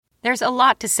There's a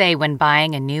lot to say when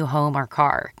buying a new home or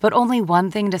car, but only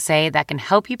one thing to say that can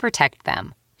help you protect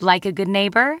them. Like a good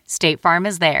neighbor, State Farm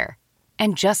is there.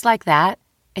 And just like that,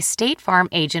 a State Farm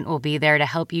agent will be there to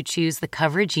help you choose the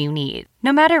coverage you need,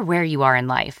 no matter where you are in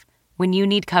life. When you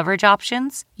need coverage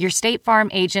options, your State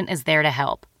Farm agent is there to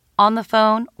help, on the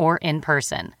phone or in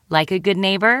person. Like a good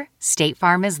neighbor, State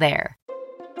Farm is there.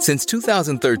 Since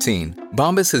 2013,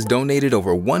 Bombas has donated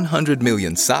over 100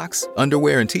 million socks,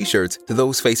 underwear, and T-shirts to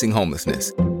those facing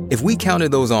homelessness. If we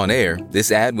counted those on air,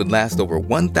 this ad would last over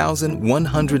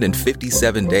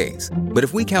 1,157 days. But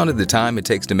if we counted the time it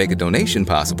takes to make a donation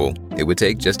possible, it would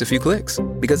take just a few clicks.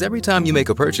 Because every time you make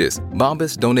a purchase,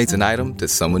 Bombas donates an item to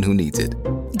someone who needs it.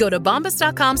 Go to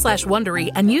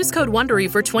bombas.com/Wondery and use code Wondery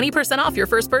for 20% off your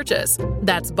first purchase.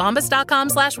 That's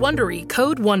bombas.com/Wondery,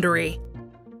 code Wondery.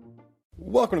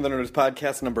 Welcome to the Nerdist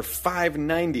Podcast number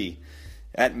 590.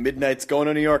 At Midnight's going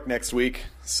to New York next week,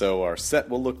 so our set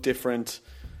will look different.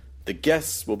 The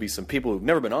guests will be some people who've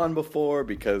never been on before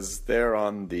because they're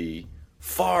on the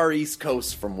far East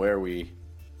Coast from where we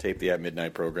tape the At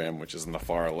Midnight program, which is on the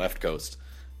far left coast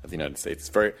of the United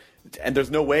States. And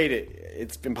there's no way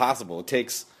it's impossible. It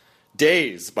takes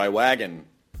days by wagon,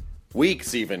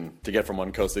 weeks even, to get from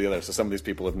one coast to the other. So some of these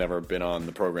people have never been on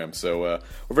the program. So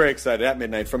we're very excited. At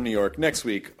Midnight from New York next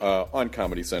week on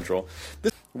Comedy Central,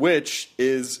 which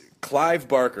is Clive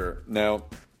Barker. Now,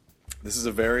 this is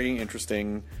a very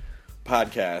interesting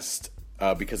podcast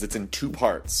because it's in two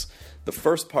parts. The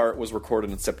first part was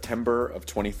recorded in September of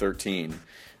 2013.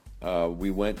 Katie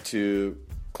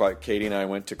and I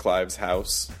went to Clive's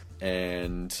house,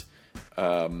 and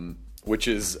which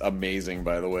is amazing,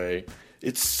 by the way.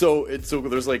 It's so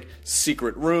there's like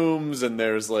secret rooms, and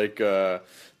there's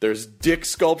dick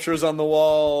sculptures on the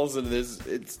walls, and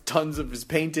it's tons of his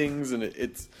paintings, and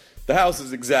the house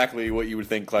is exactly what you would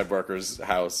think Clive Barker's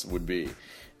house would be.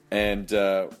 And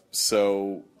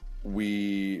so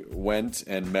we went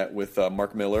and met with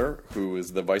Mark Miller, who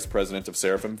is the vice president of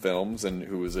Seraphim Films, and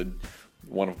who is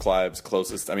one of Clive's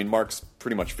closest. I mean, Mark's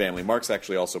pretty much family. Mark's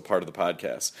actually also part of the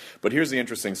podcast. But here's the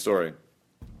interesting story.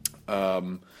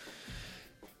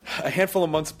 A handful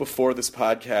of months before this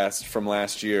podcast from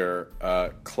last year,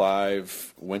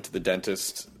 Clive went to the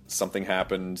dentist. Something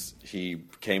happened. He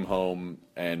came home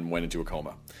and went into a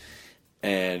coma.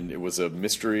 And it was a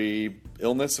mystery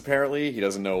illness, apparently. He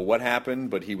doesn't know what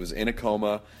happened, but he was in a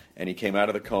coma, and he came out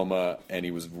of the coma, and he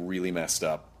was really messed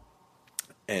up.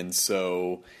 And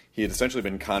so he had essentially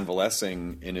been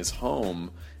convalescing in his home,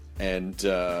 and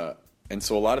so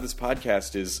a lot of this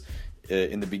podcast is,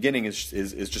 in the beginning,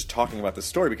 is just talking about the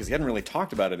story, because he hadn't really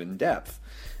talked about it in depth.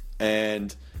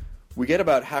 And we get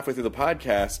about halfway through the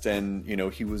podcast, and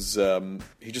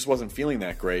he just wasn't feeling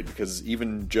that great, because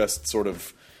even just sort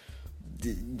of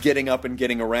getting up and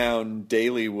getting around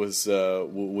daily was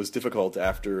difficult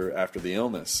after the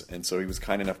illness. And so he was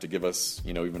kind enough to give us,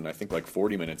 even I think like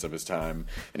 40 minutes of his time.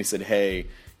 And he said, "Hey,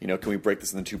 can we break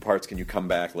this into two parts? Can you come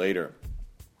back later?"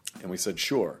 And we said,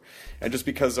 "Sure." And just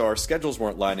because our schedules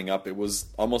weren't lining up, it was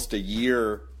almost a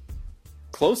year,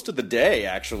 close to the day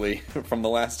actually, from the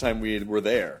last time we were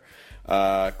there.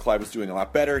 Clive was doing a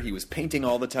lot better. He was painting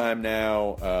all the time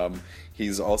now.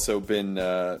 He's also been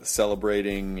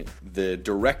celebrating the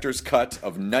director's cut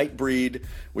of Nightbreed,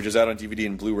 which is out on DVD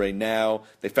and Blu-ray now.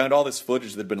 They found all this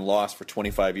footage that had been lost for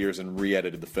 25 years and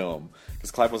re-edited the film,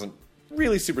 because Clive wasn't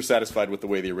really super satisfied with the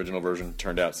way the original version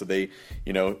turned out. So he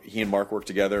and Mark worked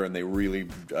together, and they really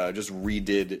just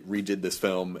redid this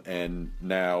film, and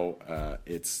now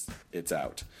it's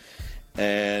out.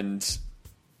 And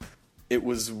it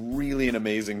was really an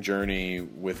amazing journey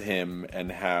with him,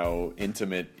 and how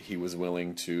intimate he was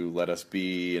willing to let us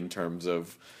be in terms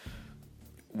of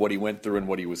what he went through and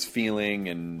what he was feeling,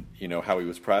 and how he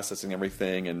was processing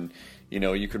everything. And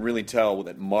you can really tell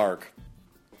that Mark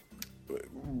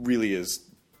really is,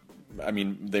 I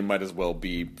mean, they might as well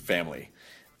be family.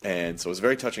 And so it's a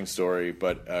very touching story,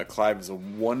 but Clive is a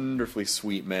wonderfully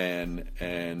sweet man,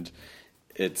 and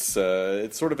it's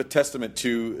sort of a testament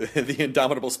to the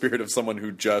indomitable spirit of someone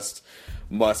who just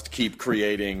must keep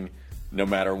creating no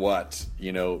matter what.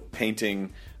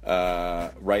 Painting,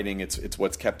 writing, it's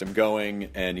what's kept him going,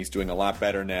 and he's doing a lot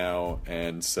better now.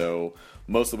 And so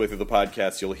most of the way through the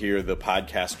podcast, you'll hear the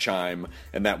podcast chime,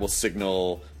 and that will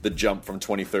signal the jump from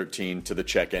 2013 to the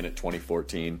check-in at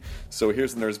 2014. So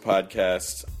here's the Nerds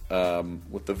Podcast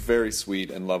with the very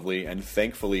sweet and lovely and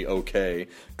thankfully okay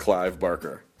Clive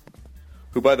Barker,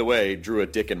 who, by the way, drew a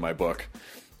dick in my book.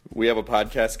 We have a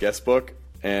podcast guest book,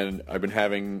 and I've been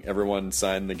having everyone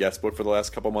sign the guest book for the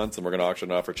last couple months, and we're going to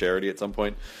auction it off for charity at some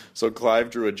point. So Clive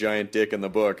drew a giant dick in the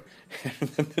book, and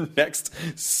then the next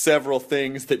several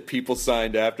things that people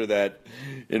signed after that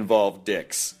involved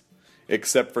dicks,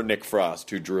 except for Nick Frost,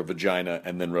 who drew a vagina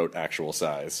and then wrote actual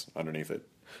size underneath it.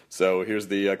 So here's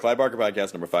the Clive Barker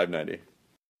Podcast number 590.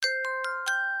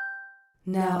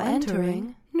 Now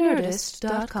entering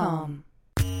Nerdist.com.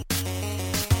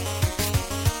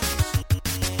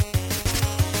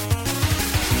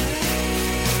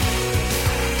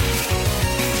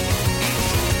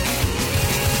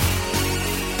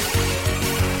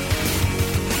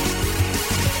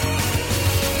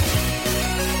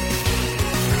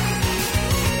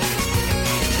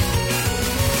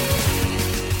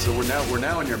 We're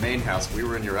now in your main house. We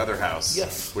were in your other house,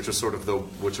 yes, which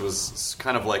was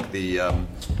kind of like the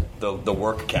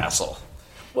work castle.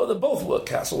 Well, they're both work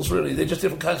castles, really. They're just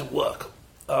different kinds of work.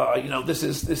 This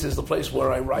is the place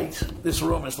where I write. This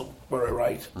room is where I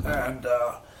write, and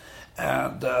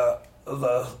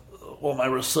all my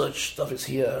research stuff is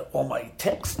here. All my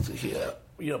texts are here.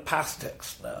 Past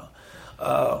texts now,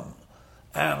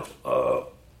 and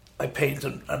I paint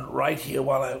and write here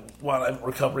while I'm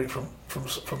recovering from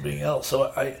being ill.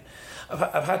 So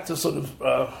I've had to sort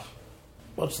of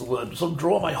what's the word? Sort of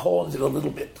draw my horns in a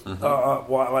little bit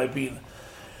while I've been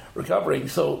recovering.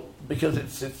 So because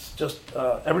it's just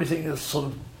everything is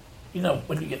sort of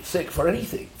when you get sick for any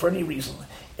reason,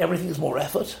 everything is more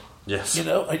effort. Yes.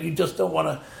 And you just don't want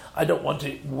to. I don't want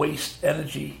to waste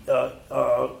energy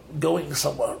going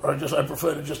somewhere. I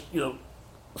prefer to just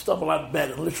stumble out of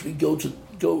bed and literally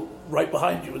go right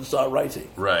behind you and start writing.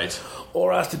 Right.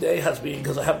 Or as today has been,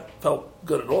 because I haven't felt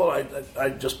good at all,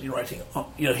 I'd just been writing,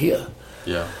 here.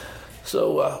 Yeah.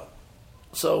 So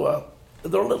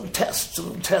there are little tests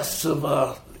of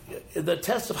the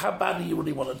tests of how badly you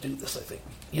really want to do this. I think.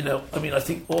 I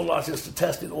think all artists are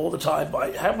tested all the time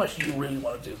by how much do you really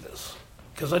want to do this.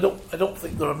 Because I don't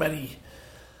think there are many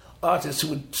artists who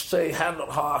would say hand on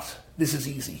heart, this is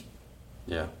easy.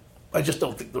 Yeah. I just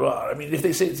don't think there are. I mean, if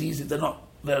they say it's easy, they're not.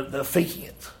 They're faking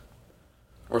it.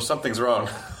 Or something's wrong.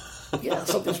 Yeah,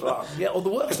 something's wrong. Yeah, or the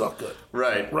work's not good.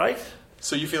 Right. Right?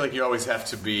 So you feel like you always have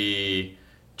to be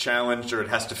challenged, or it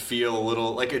has to feel a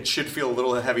little, like it should feel a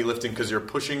little heavy lifting because you're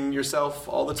pushing yourself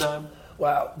all the time?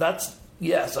 Wow,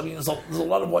 yes. I mean, there's a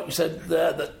lot of what you said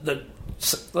there that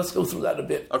let's go through that a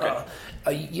bit. Okay.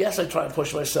 Yes, I try and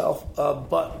push myself,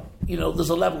 but, there's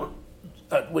a level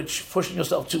at which pushing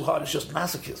yourself too hard is just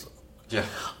masochism. Yeah.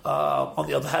 On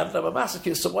the other hand, I'm a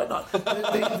masochist, so why not?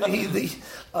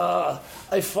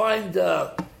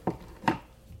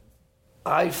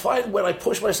 I find when I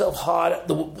push myself hard,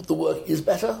 the work is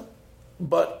better,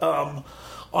 but on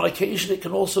occasion it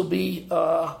can also be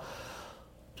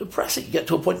depressing. You get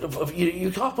to a point of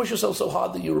you can't push yourself so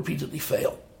hard that you repeatedly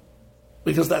fail,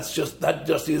 because that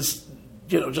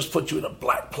just puts you in a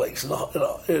black place, in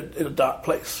a dark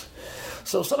place.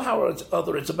 So somehow or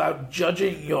other, it's about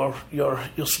judging your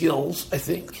skills, I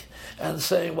think, and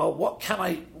saying, well, what can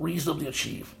I reasonably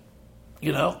achieve?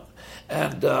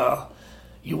 And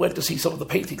you went to see some of the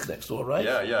paintings next door, right?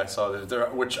 Yeah, I saw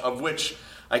that. Which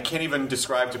I can't even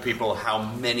describe to people how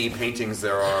many paintings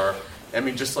there are. I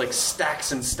mean, just like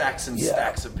stacks and stacks and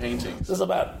stacks of paintings. There's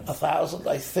about 1,000,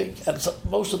 I think, and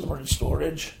most of them are in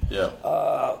storage. Yeah.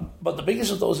 But the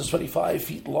biggest of those is 25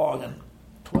 feet long and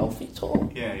 12 feet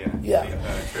tall. Yeah.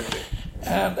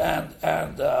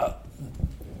 And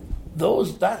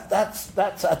those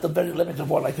that's at the very limit of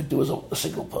what I could do as a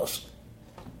single person.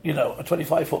 A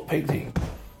 25-foot painting,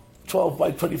 12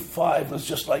 by 25 was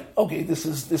just like, okay, this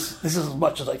is as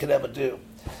much as I could ever do.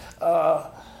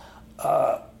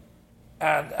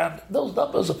 And those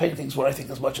numbers of paintings were, I think,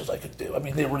 as much as I could do. I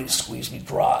mean, they really squeezed me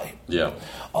dry. Yeah.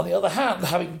 On the other hand,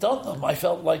 having done them, I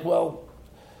felt like, well,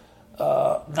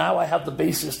 now I have the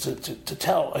basis to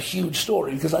tell a huge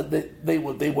story, because they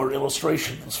were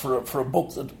illustrations for a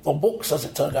book, or books, as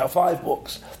it turned out, 5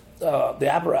 books, the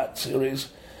Abarat series,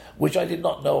 which I did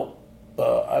not know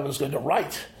I was going to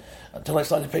write until I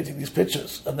started painting these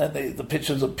pictures. And then the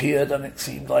pictures appeared, and it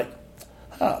seemed like,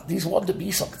 these want to be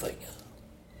something.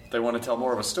 They want to tell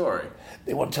more of a story.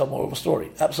 They want to tell more of a story,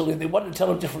 absolutely. And they want to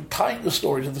tell a different kind of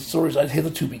stories than the stories I'd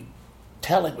hitherto been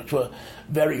telling, which were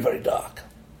very, very dark.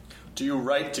 Do you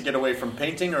write to get away from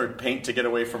painting, or paint to get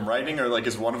away from writing, or like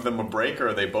is one of them a break, or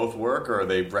are they both work, or are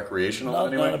they recreational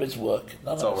anyway? None of it's work.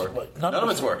 None of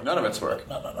it's work. None of it's work.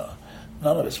 No.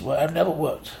 None of it's work. I've never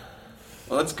worked.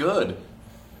 Well, that's good.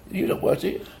 You don't work, do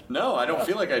you? No, I don't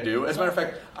feel like I do. As a matter of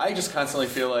fact, I just constantly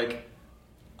feel like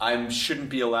I shouldn't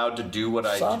be allowed to do what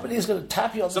Somebody's going to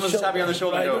tap you on the shoulder. Someone's tapping you on the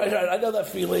shoulder. Right. I know that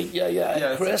feeling.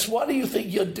 Yeah. Chris, what do you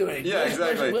think you're doing? Yeah,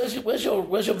 exactly.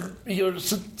 Where's your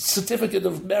certificate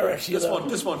of merit? This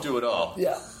won't do it all.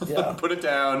 Yeah. Put it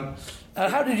down. And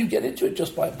how did you get into it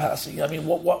just by passing? I mean,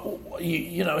 what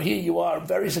here you are,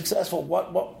 very successful.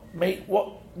 What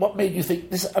made you think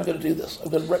this? I'm going to do this. I'm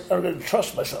going to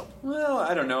trust myself. Well,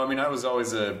 I don't know. I mean, I was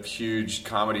always a huge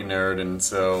comedy nerd, and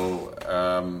so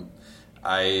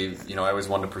I always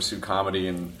wanted to pursue comedy,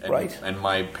 and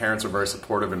my parents were very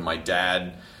supportive, and my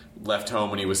dad left home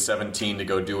when he was 17 to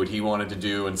go do what he wanted to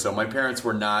do, and so my parents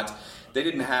were not. They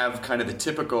didn't have kind of the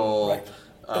typical. Right.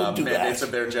 Mandates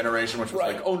of their generation, which was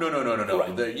like, oh no.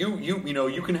 Right.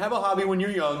 You can have a hobby when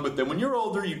you're young, but then when you're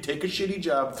older, you take a shitty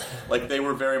job. Like they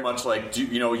were very much like,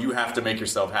 you have to make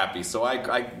yourself happy. So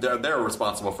they're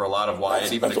responsible for a lot of why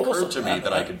it even occurred to me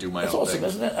that I could do my own thing.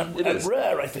 That's awesome, isn't it? And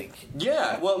rare, I think.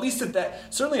 Yeah, well, at least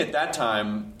certainly at that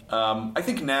time. I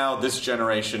think now this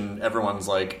generation, everyone's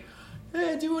like,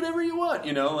 hey, do whatever you want.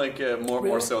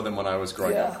 More so than when I was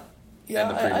growing up.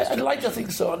 Yeah, I'd like to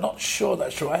think so. I'm not sure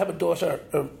that's true. I have a daughter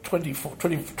of 24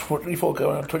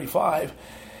 going on 25,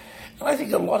 and I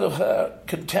think a lot of her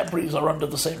contemporaries are under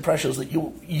the same pressures that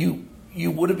you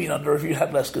would have been under if you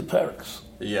had less good parents.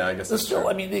 Yeah, I guess that's still. true.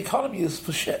 I mean, the economy is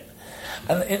for shit,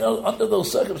 and under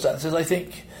those circumstances, I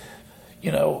think,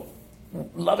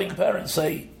 loving parents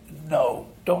say, no,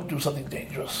 don't do something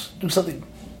dangerous. Do something,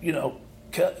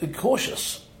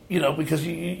 cautious. Because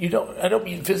you don't. I don't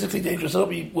mean physically dangerous. I don't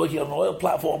mean working on an oil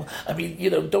platform. I mean,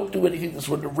 don't do anything that's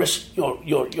going to risk your.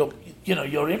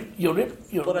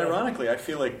 But ironically, I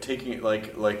feel like taking it,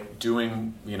 like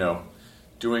doing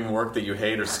work that you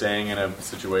hate or staying in a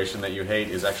situation that you hate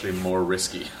is actually more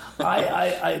risky.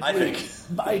 I agree.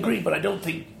 I agree, but I don't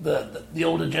think the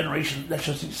older generation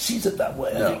necessarily sees it that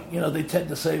way. No. I think they tend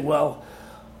to say, well,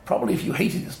 probably if you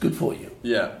hate it, it's good for you.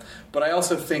 Yeah, but I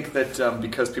also think that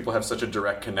because people have such a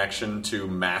direct connection to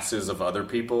masses of other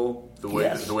people, the way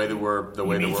that we're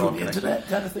all connected, internet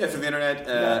kind of thing? Yeah, through the internet,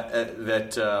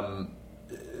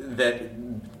 that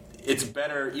it's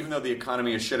better. Even though the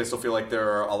economy is shit, I still feel like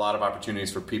there are a lot of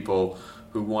opportunities for people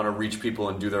who want to reach people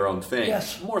and do their own thing.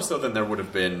 Yes. More so than there would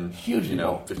have been, 15,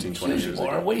 20 years ago.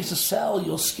 And ways to sell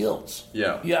your skills.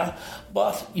 Yeah. Yeah.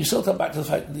 But you still come back to the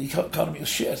fact that the economy is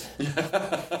shit.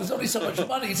 There's only so much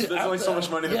money There's only so much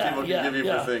money that people can give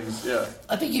you for things. Yeah.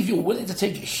 I think if you're willing to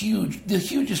take the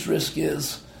hugest risk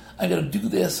is, I'm going to do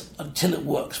this until it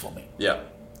works for me. Yeah.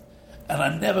 And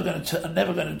I'm never going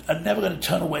to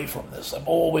turn away from this. I'm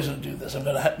always going to do this. I'm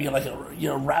going to be like a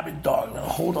rabid dog. I'm going to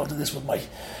hold on to this with my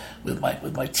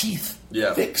teeth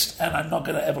fixed, and I'm not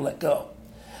going to ever let go.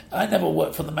 I never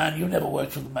worked for the man. You never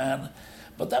worked for the man.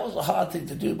 But that was a hard thing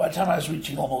to do. By the time I was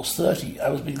reaching almost 30, I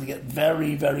was beginning to get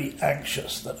very, very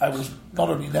anxious that I was not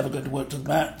only never going to work for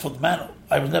the man,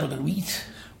 I was never going to eat.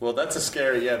 Well, that's a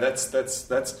scary. Yeah,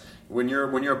 that's when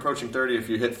you're approaching 30. If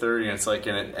you hit 30 and it's like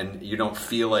and you don't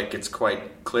feel like it's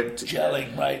quite clicked,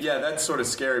 gelling, right? Yeah, that's sort of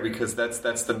scary because that's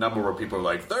the number where people are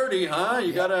like 30, huh?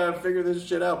 You gotta figure this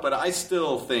shit out. But I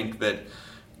still think that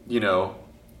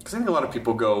because I think a lot of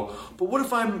people go, but what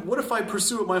if I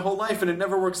pursue it my whole life and it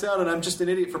never works out and I'm just an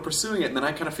idiot for pursuing it? And then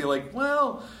I kind of feel like,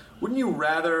 well, wouldn't you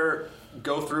rather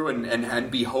go through and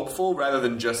be hopeful rather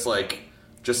than just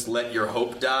let your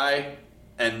hope die?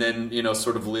 And then,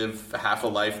 sort of live half a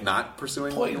life not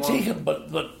pursuing what you want? Point taken,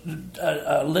 but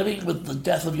living with the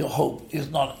death of your hope is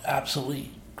not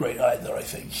absolutely great either, I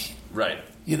think. Right.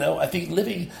 I think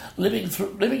living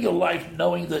your life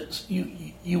knowing that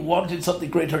you wanted something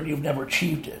greater and you've never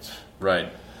achieved it. Right.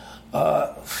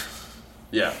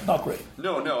 Yeah. Not great.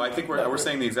 No, I think we're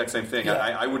saying the exact same thing. Yeah.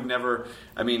 I would never,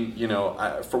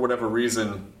 for whatever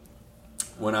reason,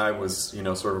 when I was,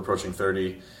 sort of approaching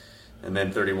 30 and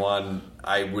then 31,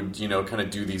 I would, kind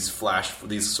of do these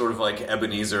sort of like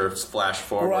Ebenezer flash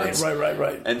forwards.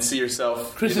 Right. And see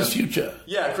yourself. Chris's future.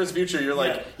 Yeah, Chris' future. You're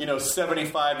like,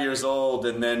 75 years old,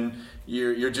 and then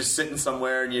you're just sitting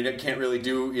somewhere and you can't really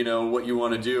do, what you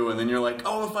want to do. And then you're like,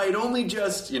 oh, if I'd only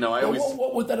just,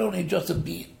 What would that only just have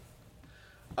been?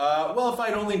 Well, if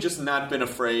I'd only just not been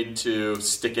afraid to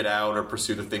stick it out or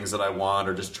pursue the things that I want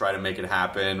or just try to make it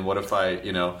happen. What if I,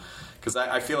 because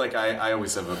I feel like I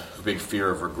always have a big fear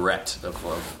of regret. The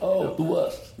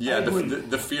worst. Yeah,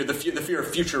 the fear of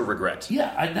future regret.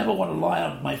 Yeah, I never want to lie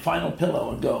on my final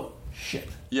pillow and go, shit.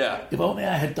 Yeah. If only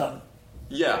I had done.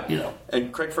 Yeah.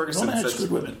 And Craig Ferguson said.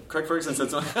 Craig Ferguson said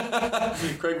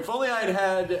something. Craig, if only I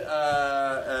had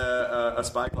a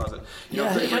spy closet.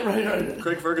 Right.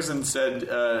 Craig Ferguson said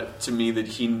to me that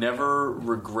he never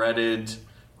regretted.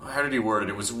 How did he word it?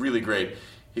 It was really great.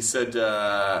 He said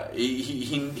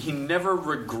he never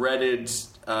regretted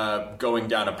going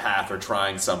down a path or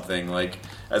trying something, like,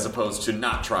 as opposed to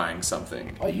not trying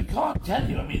something. Well, you can't, can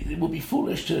you? I mean, it would be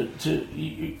foolish to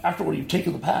after all, you've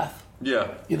taken the path.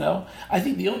 Yeah. You know? I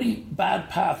think the only bad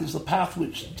path is the path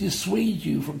which dissuades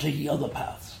you from taking other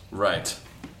paths. Right.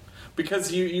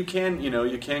 Because you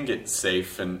can get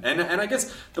safe, and I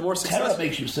guess the more successful... Terror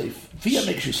makes you safe. Fear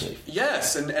makes you safe.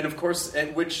 Yes, and of course,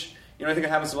 which... I think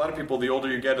it happens to a lot of people. The older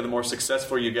you get, or the more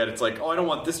successful you get, it's like, oh, I don't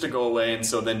want this to go away, and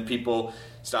so then people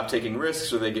stop taking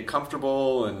risks, or they get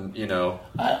comfortable, and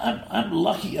I'm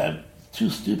lucky. I'm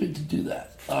too stupid to do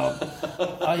that.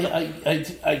 I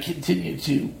continue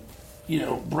to,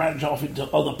 branch off into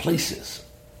other places.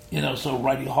 So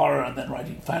writing horror, and then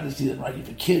writing fantasy, then writing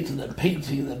for kids, and then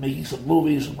painting, and then making some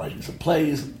movies, and writing some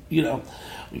plays. And, we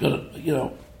got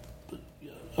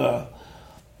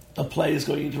a play is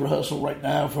going into rehearsal right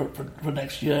now for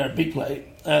next year, a big play,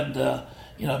 and I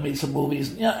made some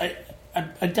movies. I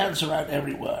dance around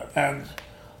everywhere, and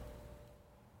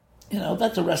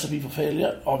that's a recipe for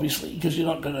failure, obviously, because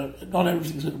not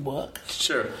everything's going to work.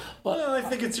 Sure, but I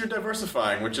think it's your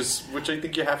diversifying, which I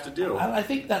think you have to do. And I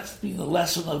think that's been the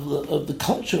lesson of the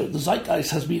culture. The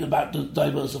zeitgeist has been about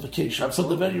diversification.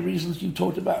 Absolutely. For the very reasons you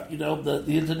talked about. The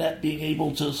internet being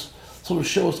able to sort of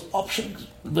show us options,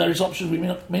 various options we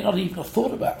may not even have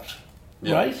thought about,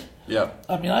 yeah. Right? Yeah.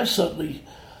 I mean, I've certainly,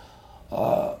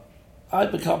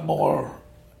 I've become more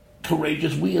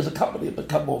courageous. We as a company have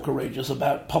become more courageous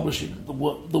about publishing the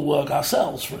work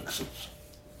ourselves, for instance,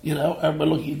 and we're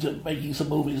looking into making some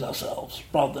movies ourselves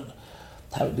rather than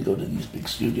having to go to these big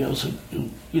studios who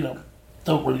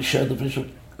don't really share the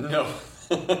vision. No,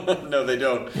 no, they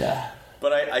don't. Yeah.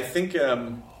 But I think,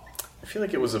 I feel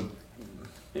like it was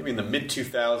maybe in the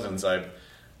mid-2000s,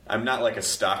 I'm not like a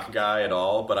stock guy at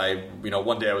all, but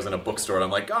one day I was in a bookstore and I'm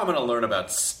like, I'm going to learn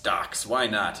about stocks. Why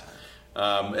not?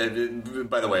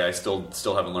 By the way, I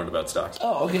still haven't learned about stocks.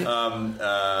 Oh, okay.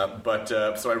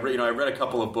 So I read a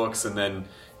couple of books, and then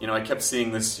I kept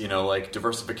seeing this like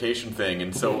diversification thing,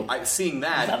 and so seeing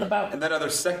that, and that other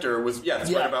sector was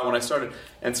right about when I started,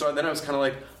 and so then I was kind of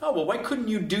like, oh well, why couldn't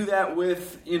you do that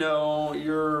with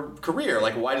your career?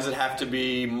 Like, why does it have to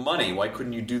be money? Why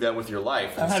couldn't you do that with your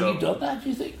life? And have you done that, do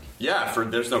you think? Yeah,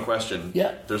 there's no question.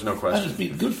 Yeah, there's no question. And it's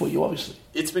been good for you, obviously.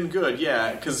 It's been good,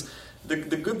 yeah, because the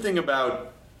good thing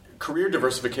about career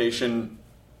diversification,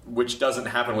 which doesn't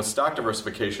happen with stock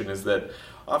diversification, is that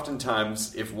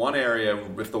oftentimes if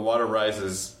the water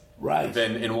rises, right,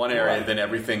 then in one area, right, then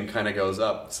everything kind of goes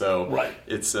up. So right,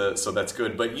 it's so that's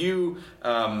good. But you,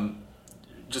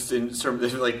 just in terms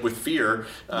of, like with fear,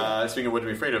 speaking of what to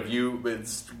be afraid of,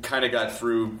 it's kind of got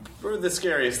through the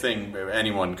scariest thing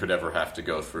anyone could ever have to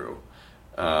go through.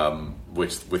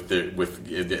 With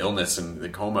the illness and the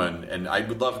coma, and I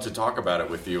would love to talk about it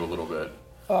with you a little bit.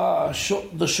 The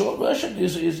short version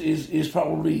is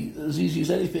probably as easy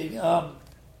as anything.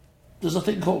 There's a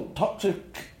thing called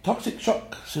toxic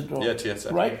shock syndrome. Yeah,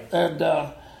 TSS. Right, and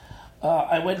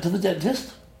I went to the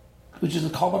dentist, which is a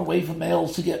common way for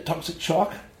males to get toxic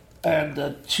shock,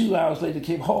 and 2 hours later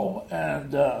came home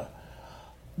and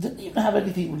didn't even have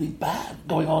anything really bad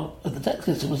going on at the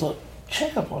dentist. It was a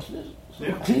checkup, wasn't it?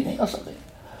 Cleaning or something.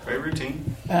 Very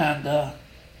routine. And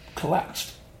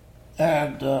collapsed.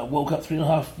 And woke up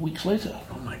 3.5 weeks later.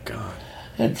 Oh my God.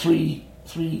 Had three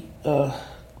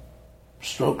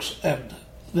strokes and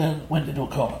then went into a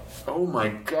coma. Oh my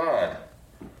God.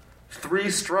 3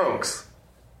 strokes.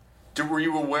 Were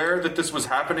you aware that this was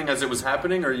happening as it was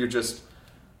happening, or you just...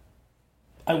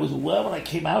 I was aware when I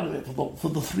came out of it, for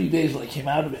the 3 days that I came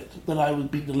out of it, that I was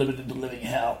being delivered into living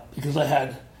hell, because I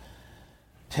had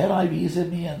 10 IVs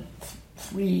in me and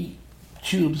 3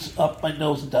 tubes up my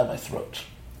nose and down my throat.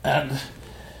 And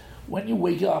when you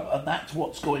wake up and that's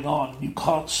what's going on, you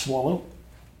can't swallow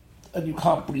and you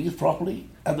can't breathe properly,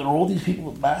 and there are all these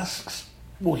people with masks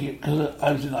walking, because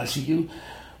I was in ICU,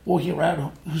 walking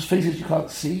around whose faces you can't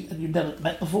see and you've never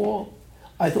met before.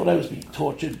 I thought I was being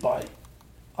tortured by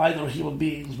either human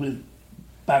beings with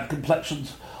bad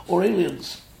complexions or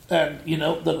aliens, and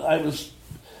that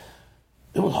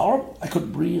it was horrible. I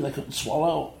couldn't breathe, I couldn't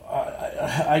swallow,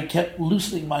 I kept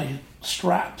loosening my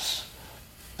straps,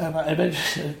 and I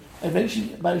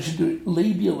eventually managed to do it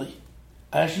labially.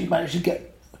 I actually managed to get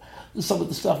some of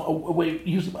the stuff away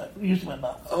using my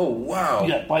mouth. Oh wow!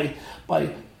 Yeah, by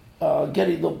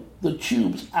getting the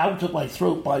tubes out of my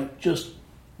throat by just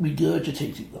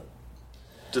regurgitating them.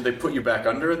 Did they put you back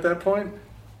under at that point?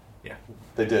 Yeah.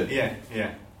 They did? Yeah.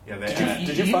 Yeah,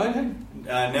 Did you find him?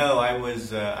 No, I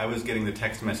was getting the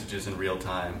text messages in real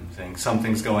time saying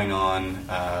something's going on.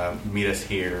 Meet us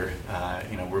here.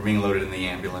 We're being loaded in the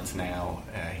ambulance now.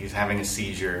 He's having a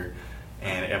seizure,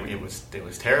 and it was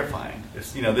terrifying.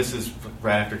 This is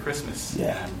right after Christmas.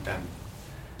 Yeah. And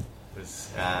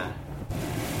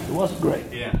it wasn't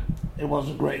great. Yeah. It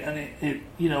wasn't great, and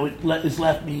it's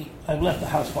left me. I've left the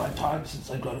house 5 times since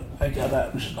I got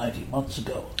out, which is 19 months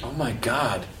ago. Oh my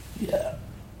God. Yeah.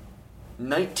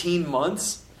 19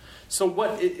 months? So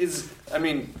what is, I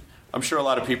mean, I'm sure a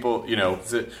lot of people, we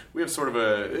have sort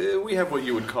of we have what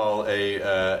you would call a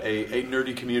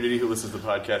nerdy community who listens to the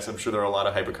podcast. I'm sure there are a lot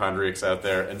of hypochondriacs out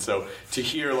there. And so to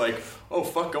hear like, oh,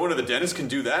 fuck, going to the dentist can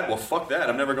do that? Well, fuck that.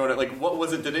 I'm never going to, like, what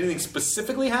was it? Did anything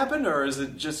specifically happen? Or is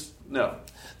it just, no?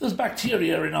 There's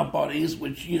bacteria in our bodies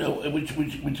which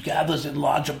gathers in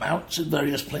large amounts in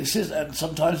various places, and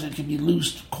sometimes it can be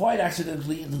loosed quite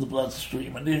accidentally into the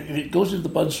bloodstream. And if it goes into the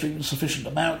bloodstream in sufficient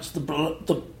amounts, the blood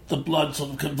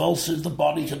sort of convulses, the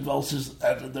body convulses,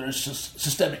 and there is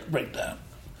systemic breakdown.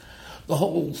 The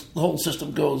whole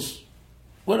system goes,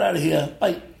 we're out of here,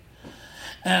 bye.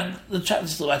 And the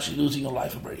chances of actually losing your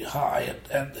life are very high.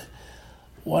 And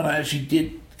when I actually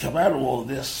did come out of all of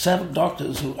this, 7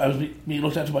 doctors who I was being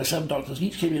looked after by 7 doctors,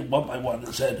 each came in one by one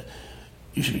and said,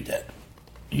 "You should be dead.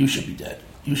 You should be dead.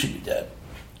 You should be dead."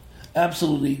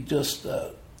 Absolutely, just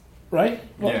right.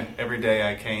 Well, yeah. Every day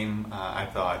I came, I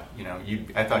thought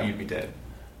you'd be dead.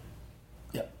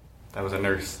 Yeah. That was a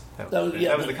nurse. That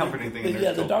was the comforting thing.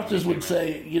 The doctors would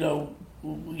say,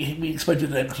 we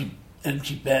expected an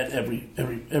empty bed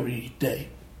every day.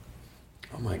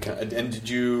 Oh my God! And did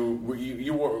you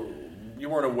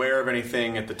weren't aware of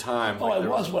anything at the time? Oh, like I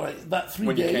was when about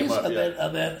 3 days,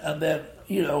 and then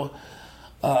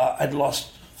I'd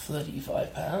lost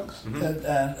 35 pounds, mm-hmm.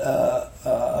 and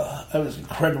I was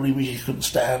incredibly weak. I couldn't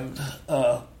stand.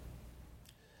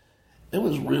 It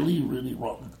was really, really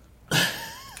rotten.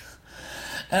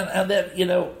 and then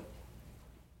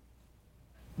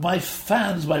my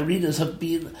readers have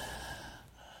been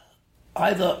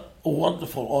either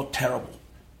wonderful or terrible.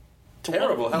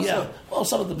 Terrible? How so? Well,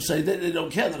 some of them say they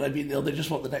don't care that I've been ill, they just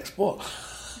want the next book.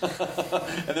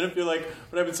 And then if you're like,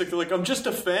 when I've been sick, they're like, I'm just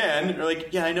a fan. You're like,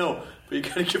 yeah, I know, but you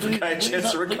gotta give a guy a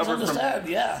chance to recover from...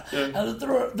 Yeah. And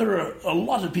there are a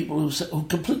lot of people who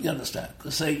completely understand. They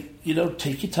say,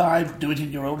 take your time, do it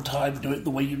in your own time, do it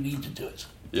the way you need to do it.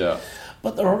 Yeah.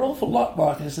 But there are an awful lot,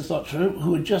 Marcus, it's not true,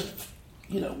 who are just,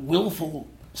 willful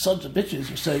sons of bitches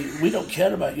who say, we don't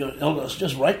care about your illness,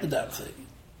 just write the damn thing.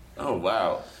 Oh,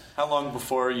 wow. How long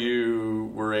before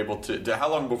you were able to... How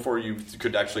long before you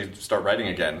could actually start writing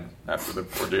again after the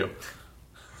ordeal?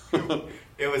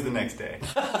 It was the next day.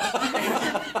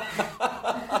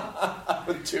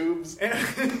 With tubes?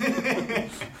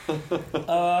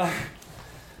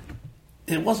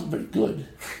 It wasn't very good.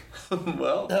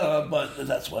 Well... but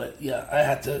that's why, I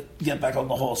had to get back on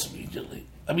the horse immediately.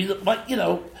 I mean, but,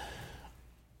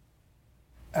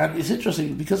 and it's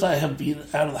interesting, because I have been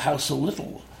out of the house so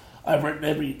little, I've written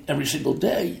every single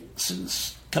day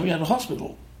since coming out of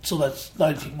hospital. So that's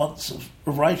 19 months of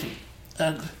writing.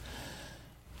 And,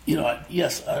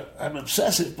 yes, I'm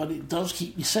obsessive, but it does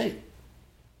keep me sane.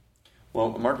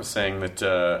 Well, Mark was saying that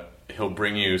he'll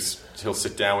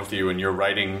sit down with you and you're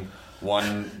writing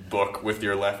one book with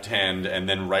your left hand and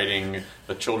then writing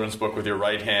the children's book with your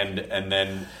right hand and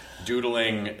then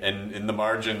doodling in the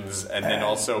margins and then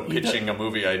also pitching a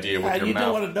movie idea with your mouth. You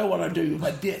don't want to know what I'm doing with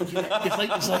my dick. It's like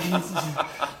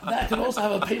that can also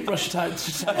have a paintbrush tied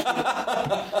to.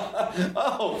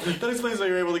 Oh, that explains why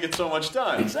you're able to get so much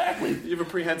done. Exactly. You have a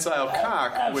prehensile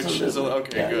cock, absolutely. Which is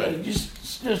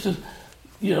good. Just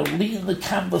lean the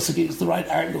canvas against the right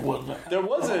angle. There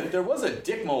was a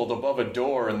dick mold above a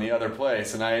door in the other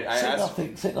place, and I asked.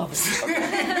 Say nothing.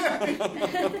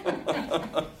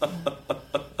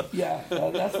 Yeah,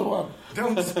 that's the one.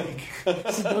 Don't speak.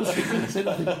 Say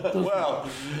nothing. Well,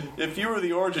 if you were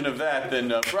the origin of that, then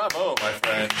bravo, my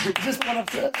friend. Is this the one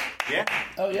upstairs? Yeah.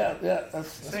 Oh, yeah.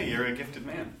 That's you're a gifted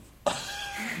man.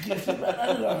 Gifted, I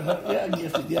don't know. Yeah,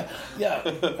 gifted, yeah.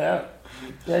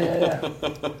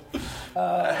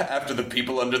 After the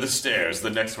people under the stairs,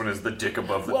 the next one is the dick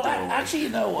above the doorway. Well, actually,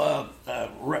 Renoir,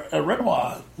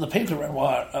 the painter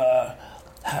Renoir,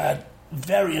 had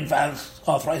very advanced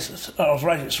arthritis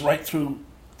right through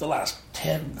the last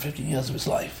 10, 15 years of his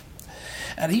life.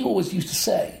 And he always used to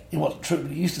say, it wasn't true,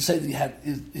 but he used to say that he had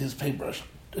his paintbrush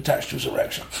attached to his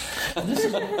erection. And this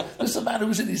is a man who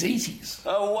was in his 80s.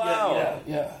 Oh, wow.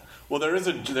 Yeah. Well, there is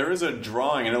a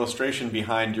drawing, an illustration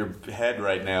behind your head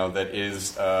right now that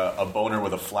is a boner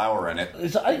with a flower in it.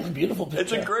 It's a beautiful picture.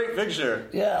 It's a great picture.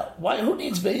 Yeah. Who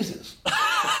needs vases?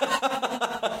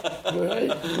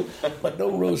 Right? But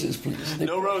no roses, please.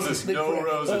 No roses. No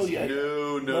roses. Oh, yeah.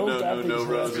 No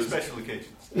roses. Special occasions.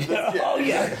 Yeah. Oh,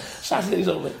 yeah. Saturday's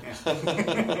only.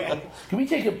 Can we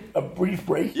take a brief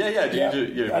break? Yeah.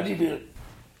 I need to...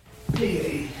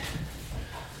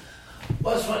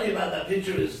 What's funny about that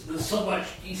picture is there's so much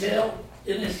detail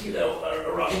in this,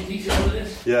 erotic detail in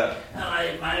this. Yeah. And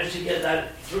I managed to get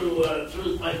that through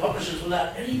my publishers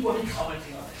without anybody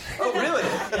commenting on it. Oh, really?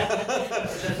 Yeah.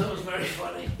 Which I thought was very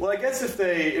funny. Well, I guess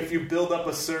if you build up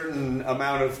a certain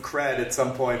amount of cred at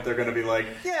some point, they're going to be like,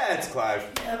 yeah, it's Clive.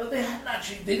 Yeah, but they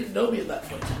didn't know me at that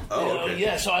point. Oh, okay.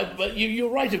 Yeah, but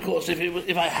you're right, of course.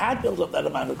 If I had built up that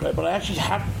amount of cred, but I actually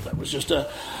hadn't.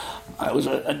 I was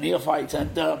a neophyte,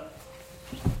 and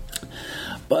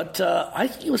but I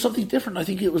think it was something different. I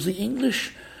think it was the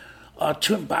English are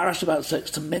too embarrassed about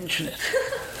sex to mention it.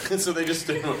 So they just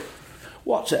do.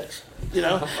 What sex?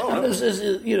 And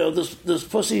there's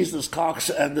pussies, there's cocks,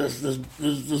 and there's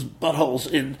buttholes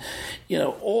in,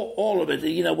 all of it.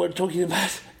 We're talking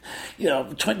about,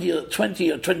 20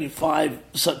 or 25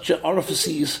 such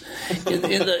orifices in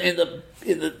the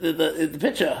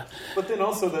picture. But then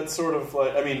also that's sort of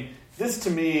like, this to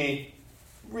me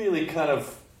really kind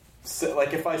of,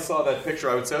 like if I saw that picture,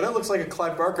 I would say, that looks like a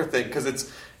Clive Barker thing, because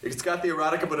it's got the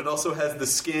erotica, but it also has the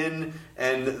skin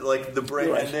and like the brain,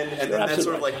 right. and then that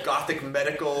sort of like gothic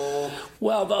medical.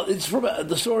 Well, it's from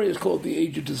the story is called The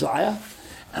Age of Desire,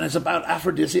 and it's about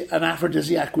an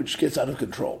aphrodisiac which gets out of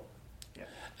control,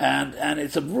 and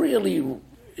it's a really,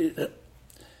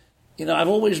 I've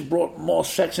always brought more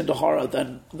sex into horror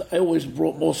than I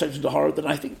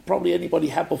think probably anybody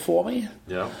had before me.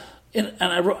 Yeah. And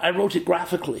I wrote it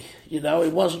graphically.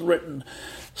 It wasn't written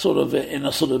sort of in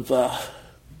a sort of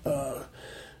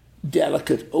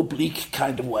delicate, oblique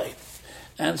kind of way.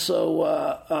 And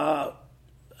so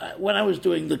when I was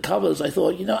doing the covers, I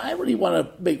thought, I really want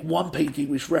to make one painting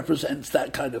which represents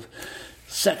that kind of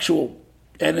sexual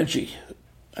energy.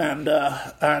 And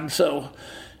so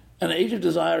An Age of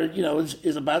Desire,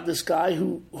 is about this guy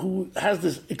who has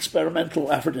this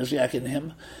experimental aphrodisiac in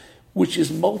him, which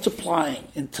is multiplying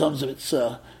in terms of its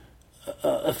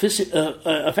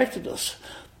effectiveness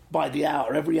by the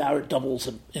hour. Every hour it doubles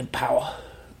in power.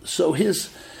 So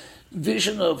his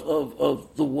vision of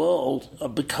the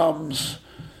world becomes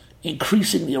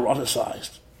increasingly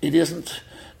eroticized. It isn't,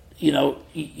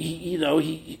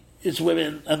 it's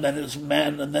women, and then it's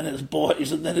men, and then it's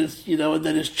boys, and then it's, and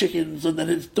then it's chickens, and then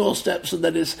it's doorsteps, and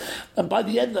by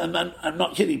the end, and I'm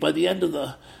not kidding, by the end of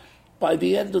the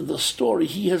story,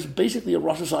 he has basically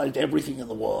eroticized everything in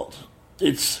the world.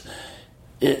 It's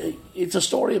a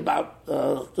story about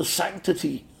the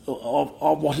sanctity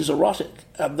of what is erotic,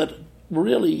 and that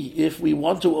really, if we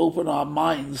want to open our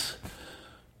minds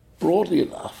broadly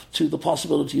enough to the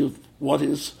possibility of what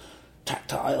is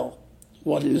tactile,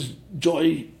 what is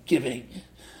joy-giving,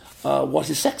 what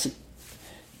is sexy,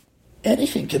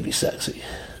 anything can be sexy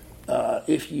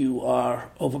if you are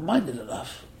open-minded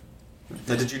enough.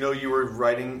 Now, did you know you were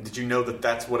writing? Did you know that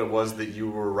that's what it was that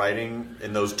you were writing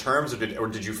in those terms, or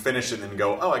did you finish it and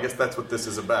go, "Oh, I guess that's what this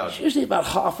is about"? It's usually about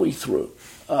halfway through,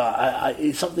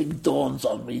 something dawns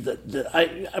on me that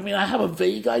I have a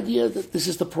vague idea that this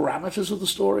is the parameters of the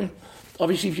story.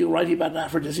 Obviously, if you're writing about an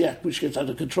aphrodisiac which gets out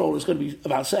of control, it's going to be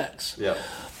about sex. Yeah,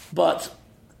 but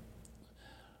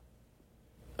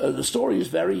the story is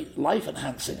very life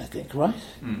enhancing, I think. Right?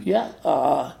 Mm. Yeah.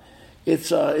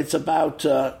 It's about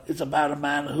a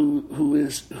man who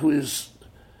is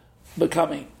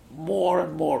becoming more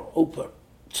and more open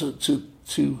to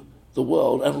the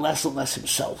world and less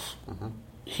himself. Mm-hmm.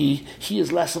 He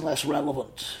is less and less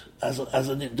relevant as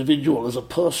an individual, as a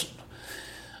person.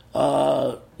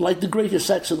 Like the greatest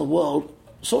sex in the world,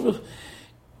 sort of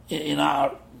in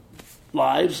our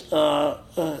lives,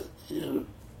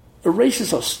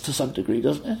 erases us to some degree,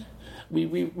 doesn't it?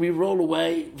 We roll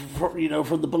away,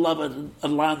 from the beloved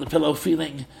and lie on the pillow,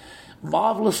 feeling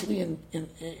marvelously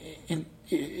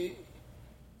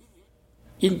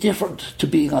indifferent to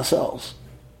being ourselves.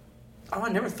 Oh, I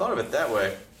never thought of it that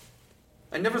way.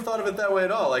 I never thought of it that way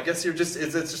at all. I guess it's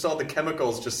just all the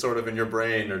chemicals just sort of in your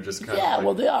brain, or just kind of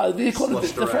well, they are. They call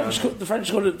it the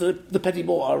French call it the petit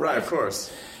mort, right? Of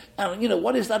course. And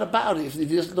what is that about? If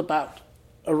it isn't about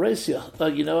erasure,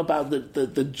 about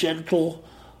the gentle,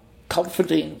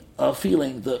 comforting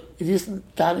feeling that it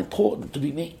isn't that important to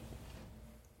be me.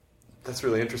 That's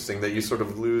really interesting that you sort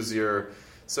of lose your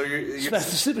So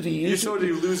specificity. You sort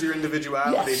of lose your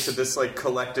individuality Yes. to this like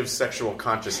collective sexual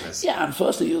consciousness. Yeah, and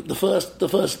firstly, the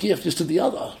first gift is to the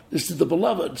other, is to the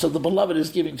beloved. So the beloved is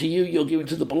giving to you, you're giving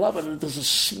to the beloved, and there's a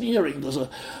smearing, there's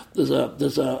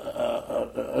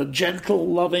a gentle,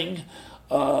 loving.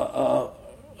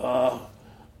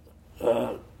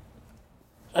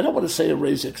 I don't want to say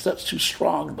erasure because that's too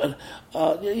strong, but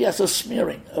yes, a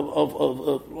smearing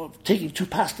of taking two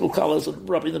pastel colors and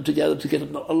rubbing them together to get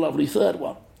a lovely third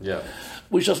one. Yeah.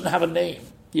 Which doesn't have a name,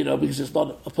 because it's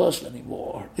not a person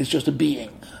anymore. It's just a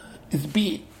being. It's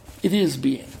being. It is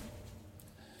being.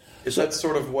 Is that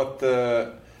sort of what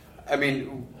would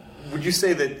you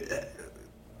say that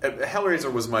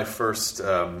Hellraiser was my first...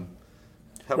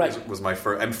 Hellraiser was my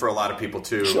first, and for a lot of people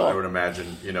too, Sure. I would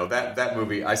imagine. That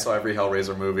movie, I saw every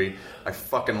Hellraiser movie. I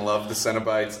fucking love the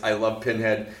Cenobites. I love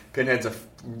Pinhead. Pinhead's a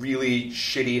really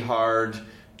shitty, hard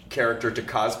character to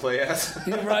cosplay as.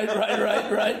 Right.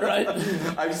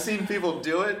 I've seen people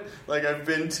do it. Like I've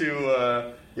been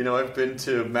to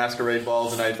masquerade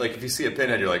balls, and if you see a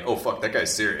Pinhead, you're like, oh fuck, that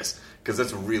guy's serious, because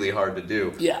that's really hard to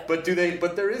do. Yeah. But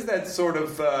there is that sort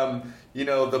of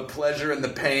the pleasure and the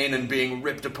pain and being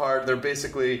ripped apart. They're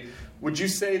basically. Would you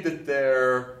say that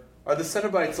are the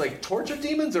Cenobites like torture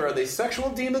demons, or are they sexual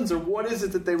demons, or what is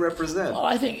it that they represent? Well,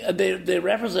 I think they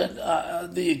represent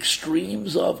the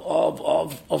extremes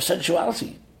of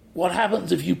sensuality. What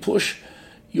happens if you push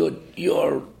your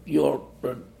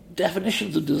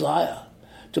definitions of desire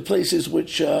to places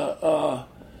which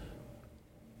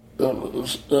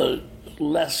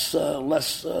less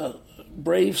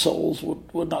brave souls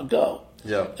would not go?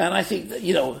 Yeah. And I think that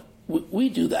we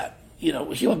do that.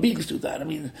 Human beings do that. I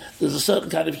mean, there's a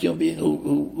certain kind of human being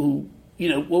who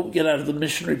won't get out of the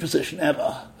missionary position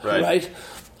ever. Right?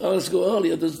 Let's go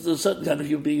earlier. There's a certain kind of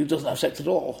human being who doesn't have sex at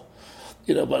all.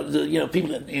 But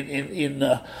people in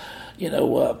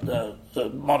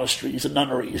monasteries and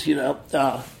nunneries,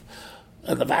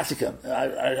 and the Vatican.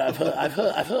 I've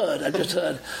just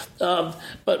heard.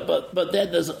 But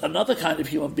then there's another kind of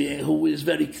human being who is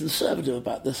very conservative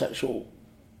about their sexual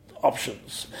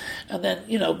options, and then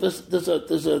there's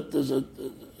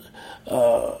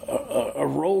a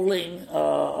rolling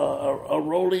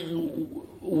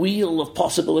wheel of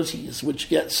possibilities which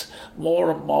gets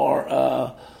more and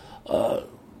more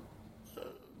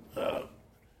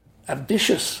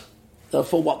ambitious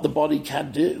for what the body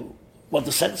can do, what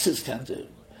the senses can do.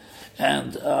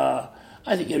 And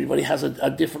I think everybody has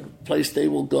a different place they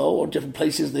will go, or different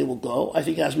places they will go. I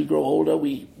think as we grow older,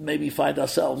 we maybe find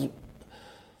ourselves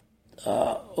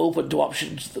open to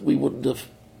options that we wouldn't have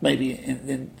maybe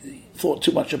thought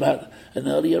too much about an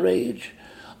earlier age.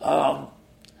 I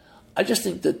just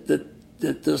think that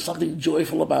there's something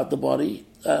joyful about the body.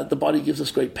 The body gives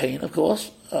us great pain, of course,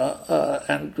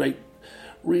 and great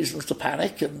reasons to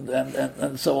panic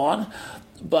and so on.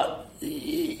 But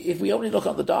if we only look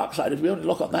on the dark side, if we only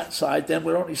look on that side, then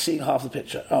we're only seeing half the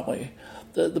picture, aren't we?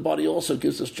 The body also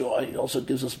gives us joy. It also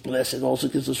gives us bliss. It also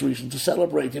gives us reason to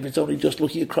celebrate. If it's only just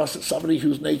looking across at somebody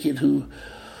who's naked, who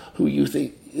you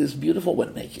think is beautiful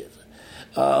when naked,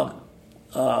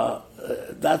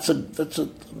 that's a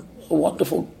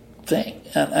wonderful thing.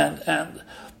 And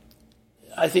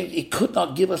I think it could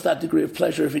not give us that degree of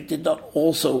pleasure if it did not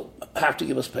also have to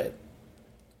give us pain.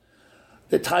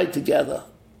 They're tied together.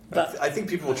 I think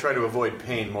people will try to avoid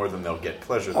pain more than they'll get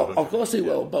pleasure. Of course they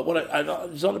will, but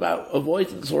it's not about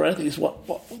avoidance or anything. It's what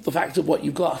the fact of what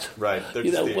you got. Right.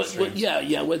 It's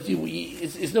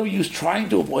no use trying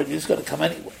to avoid it. It's going to come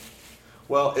anyway.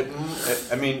 Well,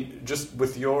 just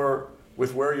with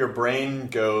where your brain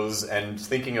goes, and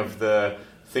thinking of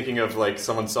like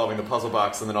someone solving the puzzle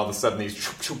box, and then all of a sudden these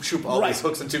these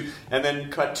hooks into, and then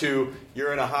cut to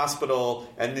you're in a hospital,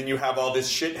 and then you have all this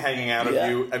shit hanging out of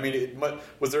you. I mean, it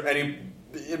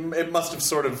must have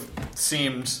sort of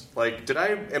seemed like, did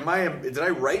I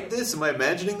write this? Am I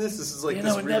imagining this? This is like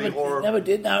this really horror. It never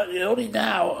did. Now, only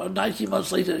now, 19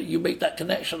 months later, you make that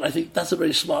connection. I think that's a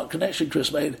very smart connection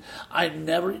Chris made. It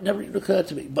never even occurred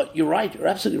to me. But you're right. You're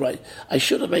absolutely right. I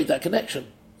should have made that connection.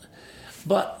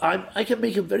 But I can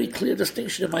make a very clear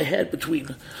distinction in my head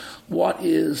between what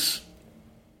is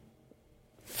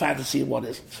fantasy and what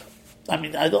isn't. I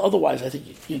mean, otherwise I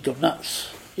think you'd go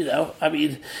nuts. I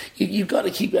mean, you've got to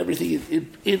keep everything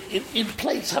in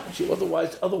place, haven't you?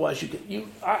 Otherwise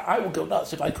I would go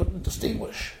nuts if I couldn't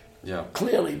distinguish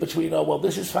clearly between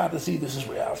this is fantasy, this is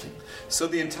reality. So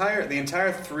the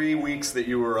entire 3 weeks that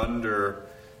you were under.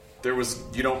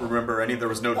 You don't remember any, there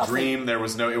was no dream, it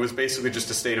was basically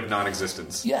just a state of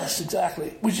non-existence. Yes,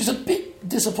 exactly. Which is a bit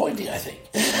disappointing, I think.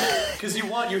 Because you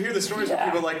hear the stories where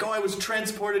people are like, I was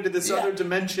transported to this other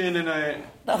dimension, and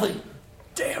Nothing.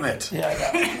 Damn it. Yeah,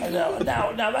 I know.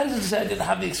 Now that isn't to say I didn't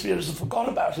have the experience and forgot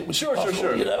about it. Sure.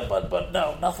 You know, but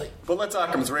no, nothing. But let's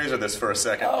Occam's razor this for a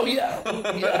second. Oh yeah,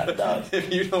 no.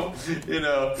 If you don't, you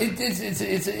know.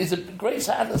 It's a great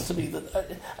sadness to me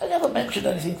that I never mentioned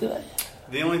anything today.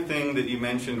 The only thing that you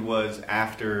mentioned was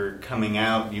after coming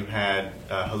out, you had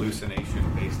a hallucination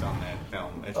based on that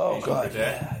film. Oh Education God, for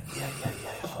Death. yeah.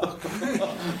 Fuck.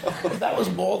 That was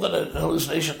more than a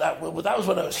hallucination. That was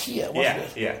when I was here, wasn't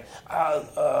it? Yeah.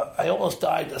 I almost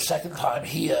died the second time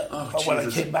here when I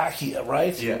came back here,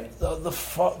 right? Yeah. The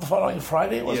following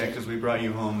Friday, was Yeah, it? because we brought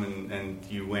you home and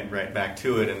you went right back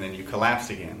to it, and then you collapsed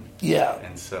again. Yeah.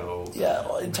 And so... Yeah,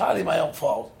 well, entirely my own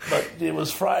fault. But it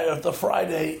was the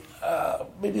Friday,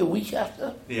 maybe a week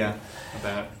after. Yeah,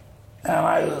 about... And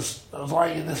I was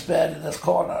lying in this bed in this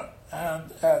corner, and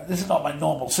this is not my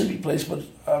normal sleeping place, but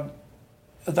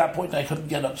at that point I couldn't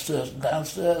get upstairs and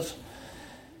downstairs.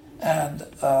 And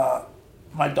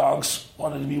my dogs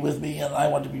wanted to be with me, and I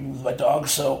wanted to be with my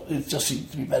dogs, so it just seemed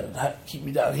to be better to keep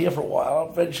me down here for a while. I'll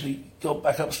eventually go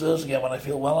back upstairs again when I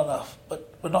feel well enough,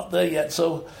 but we're not there yet.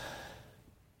 So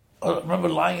I remember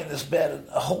lying in this bed and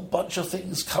a whole bunch of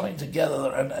things coming together,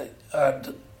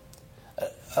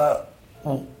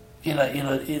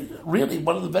 really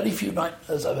one of the very few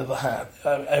nightmares I've ever had.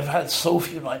 I've had so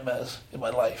few nightmares in my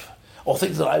life, or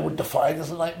things that I would define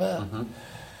as a nightmare. Mm-hmm.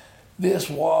 This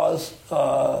was,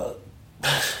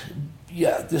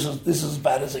 this is as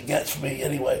bad as it gets for me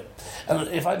anyway. And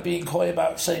if I'm being coy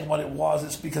about saying what it was,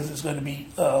 it's because it's going to be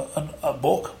a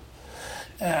book,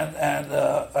 and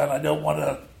I don't want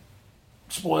to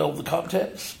spoil the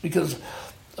contents because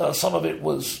some of it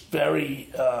was very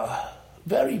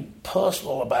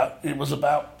personal. It was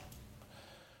about.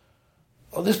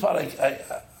 Well, this part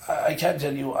I can't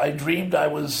tell you. I dreamed I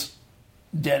was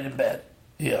dead in bed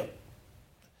here,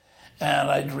 and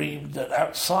I dreamed that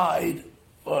outside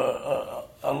a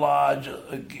large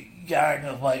gang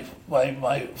of my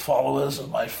followers and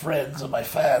my friends and my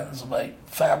fans and my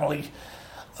family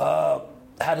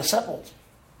had assembled,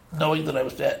 knowing that I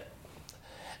was dead.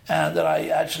 And then I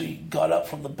actually got up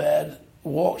from the bed,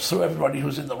 walked through everybody who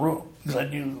was in the room, because I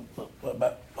knew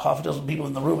about half a dozen people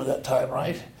in the room at that time,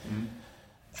 right? Mm-hmm.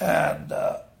 And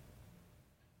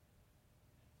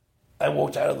I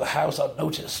walked out of the house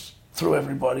unnoticed, through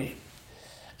everybody,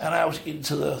 and out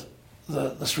into the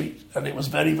street. And it was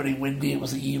very, very windy. It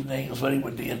was the evening. It was very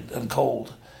windy and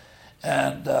cold,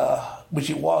 and which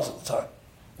it was at the time.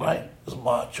 Right, it was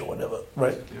March or whatever.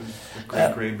 Right, it was a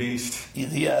great grey beast.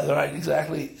 Yeah, right,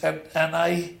 exactly. And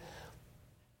I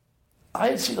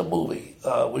had seen a movie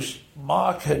which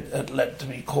Mark had lent to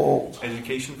me called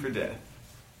Education for Death.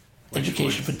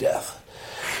 Education for Death,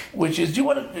 which is. Do you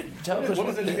want to tell us what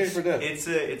is Education for Death?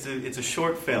 It's a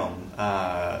short film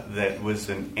that was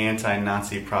an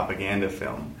anti-Nazi propaganda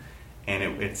film. And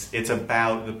it's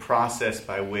about the process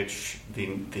by which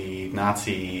the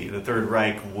Third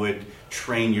Reich would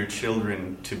train your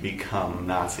children to become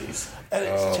Nazis. And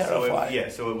it's terrifying.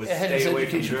 So it was stay away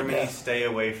from Germany, stay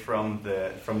away from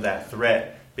that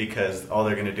threat, because all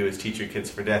they're going to do is teach your kids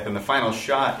for death. And the final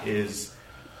shot is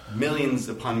millions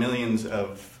upon millions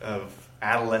of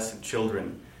adolescent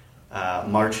children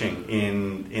marching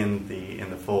in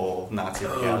the full Nazi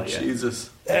regalia. Oh, Jesus!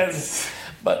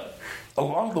 But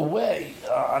along the way,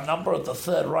 a number of the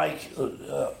Third Reich,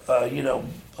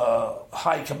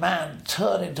 high command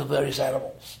turned into various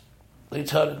animals. They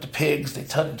turned into pigs. They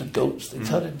turned into goats. They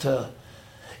turned into.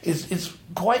 It's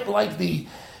quite like the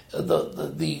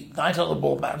Night on the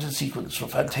Bald Mountain sequence from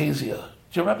Fantasia.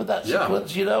 Do you remember that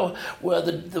sequence? You know, where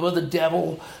the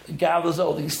devil gathers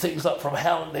all these things up from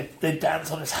hell and they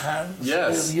dance on his hands.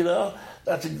 Yes. You know.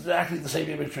 That's exactly the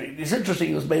same imagery. It's interesting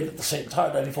it was made at the same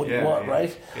time, 1941,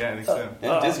 right? Yeah, I think so.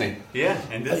 And Disney. Yeah,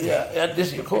 and Disney. And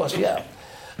Disney, of course, yeah.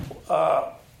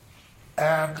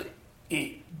 And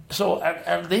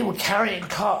they were carrying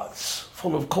carts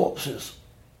full of corpses.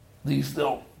 These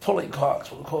little pulling carts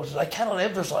full of corpses. I cannot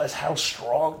emphasize how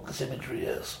strong this imagery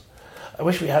is. I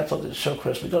wish we had something to show,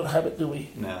 Chris. We don't have it, do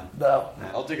we? No.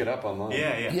 I'll dig it up online.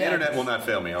 Yeah. The internet will not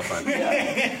fail me. I'll find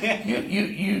it.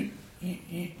 You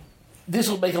this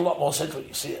will make a lot more sense when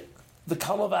you see it. The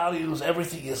color values,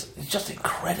 everything is just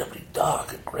incredibly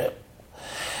dark and grim.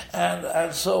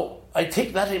 And so I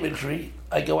take that imagery,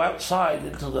 I go outside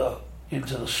into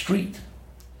the street,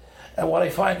 and what I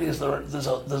find is there's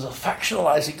a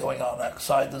factionalizing going on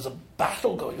outside. There's a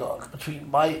battle going on between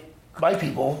my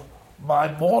people,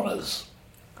 my mourners,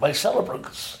 my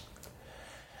celebrants,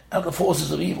 and the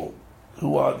forces of evil,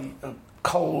 who are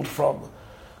culled from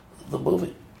the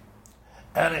movie.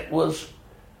 And it was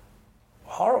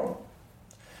horrible.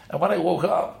 And when I woke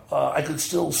up, I could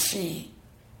still see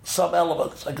some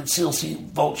elements. I could still see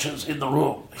vultures in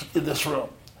this room.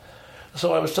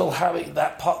 So I was still having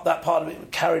that part of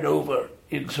it carried over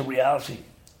into reality.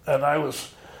 And I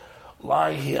was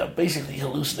lying here, basically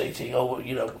hallucinating over,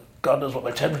 God knows what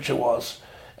my temperature was.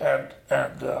 And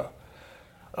I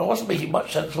wasn't making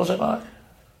much sense, was I?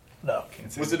 No.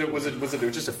 Was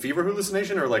it just a fever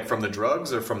hallucination, or like from the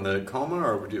drugs, or from the coma,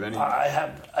 or do you any?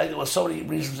 There were so many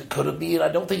reasons it could have been. I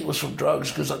don't think it was from drugs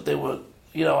because they were.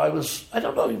 I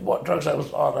don't know what drugs I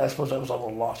was on. I suppose I was on a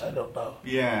lot. I don't know.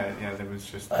 Yeah, there was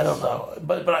just. I don't know,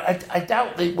 but I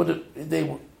doubt they would have.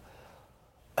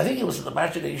 I think it was an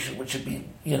imagination which had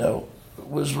been,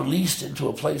 was released into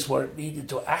a place where it needed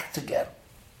to act again.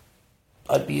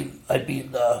 I'd been.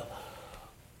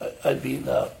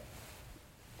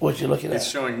 What you looking at? It's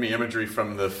showing me imagery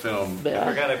from the film. I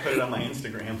forgot I put it on my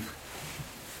Instagram.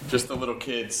 Just the little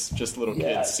kids. Just little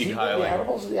Yeah. kids. See The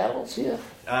animals here.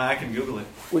 I can Google it.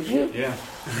 Would you? Yeah.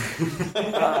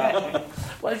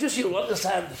 Well, just you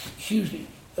understand hugely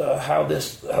how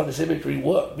this imagery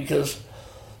worked, because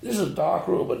this is a dark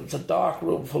room, but it's a dark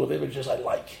room full of images I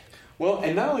like. Well,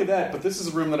 and not only that, but this is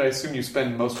a room that I assume you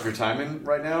spend most of your time in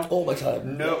right now. All my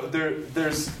time. No,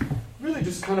 there's really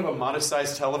just kind of a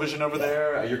modest-sized television over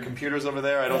there. Your computer's over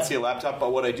there. I don't see a laptop,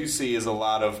 but what I do see is a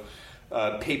lot of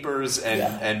papers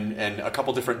and a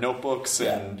couple different notebooks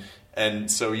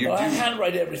and so you do. I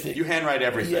handwrite everything. You handwrite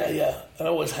everything. Yeah. I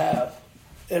always have.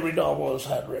 Every novel is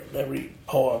handwritten. Every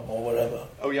poem or whatever.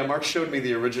 Oh yeah, Mark showed me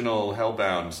the original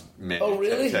Hellbound manual. Oh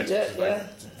really? Text. Yeah.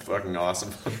 Fucking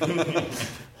awesome.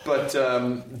 But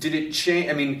did it change?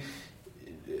 I mean,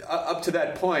 up to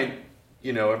that point,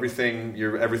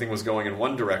 everything was going in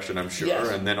one direction, I'm sure, yes.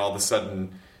 And then all of a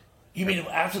sudden, you mean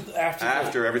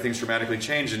after everything's dramatically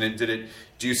changed, and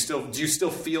do you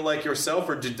still feel like yourself,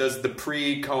 or does the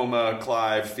pre-coma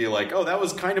Clive feel like, oh, that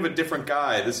was kind of a different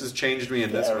guy? This has changed me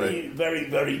in this way. Very,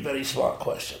 very, very smart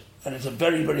question, and it's a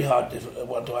very, very hard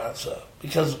one to answer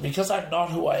because I'm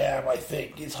not who I am. I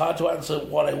think it's hard to answer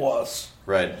what I was.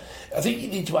 Right. I think you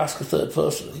need to ask a third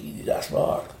person. I think you need to ask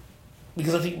Mark,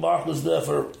 because I think Mark was there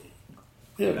for.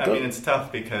 I mean, it's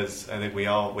tough because I think we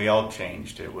all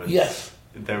changed. It was yes.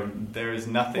 There is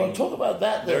nothing. Well, talk about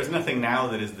that. There is nothing now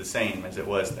that is the same as it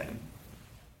was then.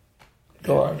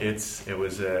 Go on. It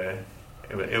was a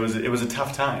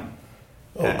tough time.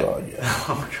 Oh God, yeah.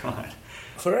 Oh God.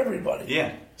 For everybody.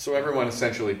 Yeah. So everyone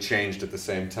essentially changed at the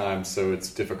same time, so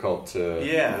it's difficult to.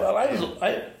 Yeah. Well,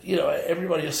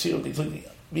 everybody assumed, including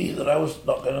me, that I was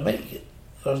not going to make it.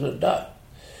 I was going to die,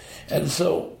 and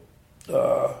so.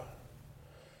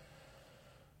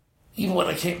 Even when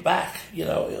I came back, there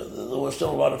were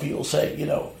still a lot of people saying, you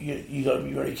got to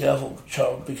be very careful,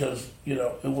 Chum, because, it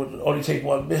would only take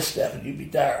one misstep and you'd be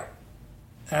down.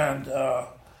 And,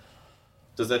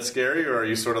 does that scare you, or are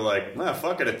you sort of like,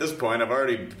 fuck it, at this point, I've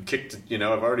already I've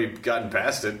already gotten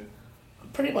past it?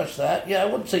 Pretty much that. Yeah, I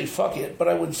wouldn't say fuck it, but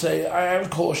I would say I am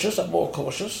cautious. I'm more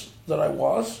cautious than I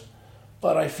was,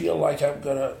 but I feel like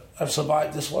I've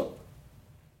survived this one.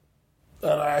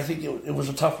 And I think it was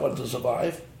a tough one to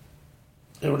survive.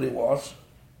 It really was.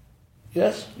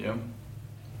 Yes? Yeah.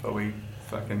 But we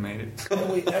fucking made it.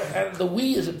 And the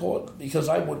we is important, because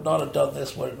I would not have done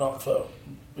this were it not for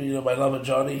my love of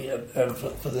Johnny and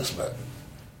for this man.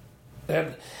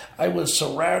 And I was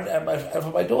surrounded, and for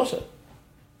my daughter.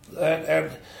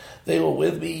 And they were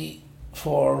with me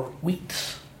for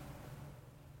weeks.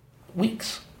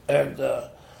 And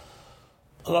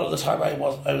a lot of the time I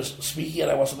was speaking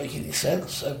and I wasn't making any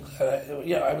sense, and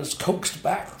I was coaxed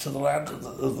back to the land of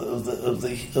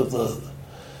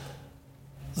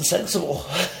the sensible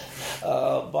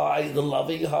by the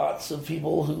loving hearts of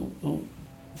people who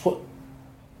put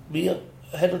me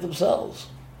ahead of themselves,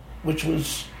 which would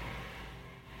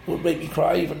make me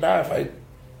cry even now if I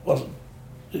wasn't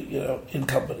in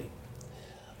company.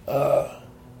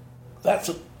 That's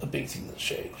a big thing that's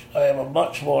changed. I am a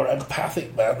much more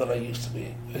empathic man than I used to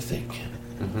be, I think.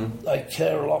 Mm-hmm. I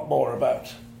care a lot more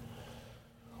about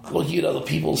looking at other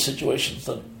people's situations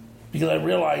because I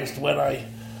realized when I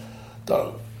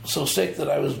got so sick that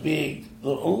a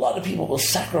lot of people were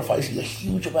sacrificing a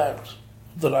huge amount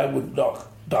that I would not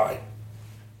die.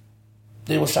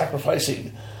 They were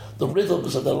sacrificing the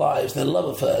rhythms of their lives, their love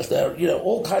affairs, their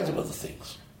all kinds of other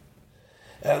things.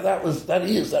 And that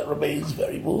remains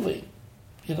very moving.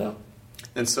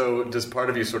 And so does part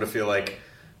of you sort of feel like,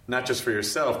 not just for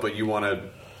yourself, but you want to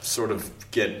sort of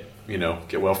get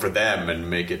well for them and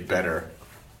make it better?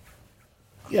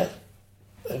 Yeah.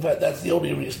 In fact, that's the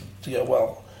only reason to get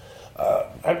well.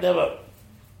 I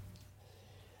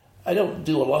don't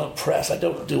do a lot of press. I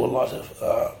don't do a lot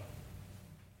of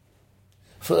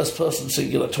first-person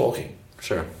singular talking.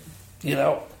 Sure. You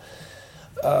know,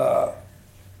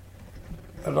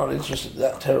 I'm not interested in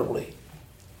that terribly.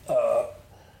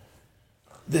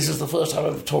 This is the first time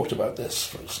I've ever talked about this,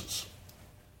 for instance.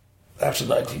 After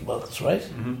 19 months, right?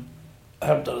 Mm-hmm. I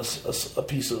haven't done a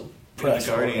piece of press.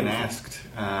 The Guardian asked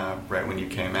right when you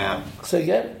came out. Say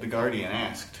again? The Guardian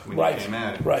asked when Right, you came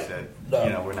out and right. said, No.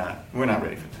 you know, we're not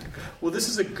ready for that. Well, this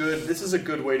is a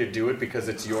good way to do it because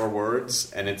it's your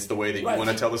words and it's the way that you Right.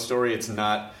 want to tell the story. It's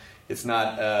not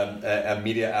a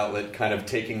media outlet kind of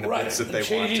taking the Right. bits that they want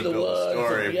Changing to the build a words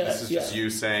story. and- This is just you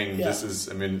saying this is,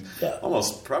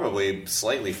 almost probably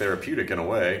slightly therapeutic in a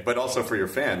way, but also for your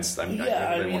fans.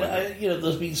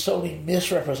 There's been so many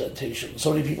misrepresentations,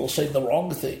 so many people saying the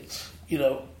wrong things,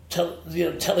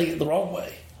 telling it the wrong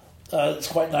way. It's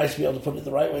quite nice to be able to put it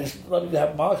the right way. It's lovely to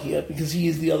have Mark here because he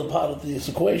is the other part of this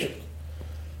equation.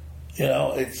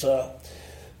 It's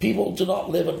people do not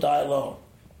live and die alone.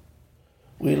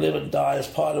 We live and die as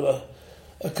part of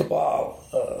a cabal,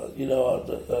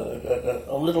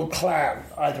 a little clan,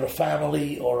 either a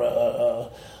family or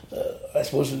I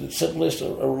suppose in the simplest,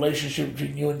 a relationship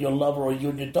between you and your lover or you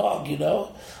and your dog,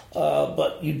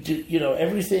 But you do,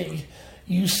 everything,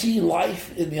 you see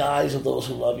life in the eyes of those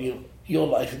who love you, your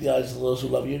life in the eyes of those who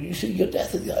love you, and you see your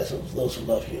death in the eyes of those who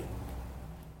love you.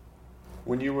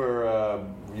 When you were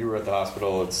at the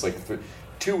hospital, it's like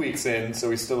 2 weeks in,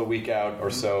 so he's still a week out or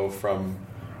so from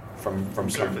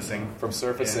surfacing. From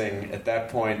surfacing. Yeah. At that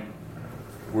point,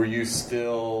 were you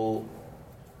still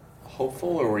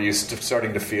hopeful, or were you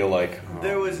starting to feel like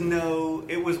There was no?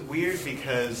 It was weird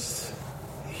because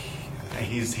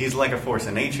he's like a force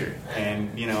of nature,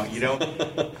 and you don't.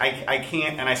 I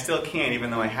can't, and I still can't,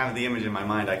 even though I have the image in my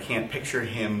mind. I can't picture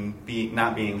him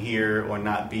not being here or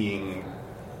not being,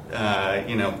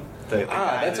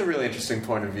 that's a really interesting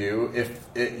point of view.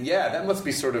 That must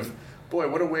be sort of, boy,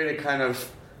 what a way to kind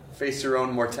of face your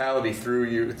own mortality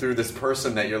through this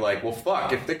person that you're like, well,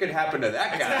 fuck, if it could happen to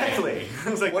that guy. Exactly. I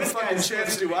was like, what fucking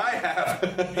chance do I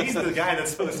have? He's the guy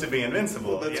that's supposed to be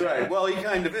invincible. That's right. Well, he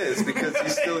kind of is because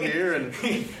he's still here, and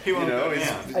he won't go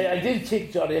down. I did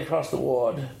kick Johnny across the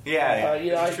ward. Yeah,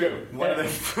 it's true. One of the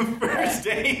first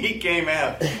day he came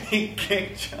out, he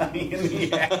kicked Johnny in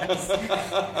the ass.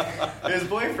 His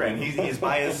boyfriend, he's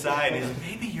by his side. He's like,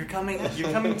 "Baby, you're coming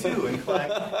too." And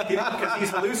Clive, because he's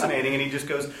hallucinating, and he just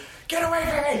goes, "Get away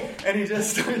from me!" And he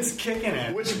just starts kicking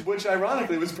it. Which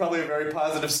ironically was probably a very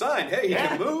positive sign. Hey, he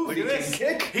can move, he can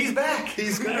kick. He's back.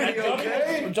 He's going to be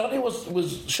okay. Johnny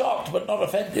was shocked but not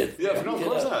offended. Yeah, no, of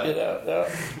course not.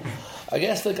 I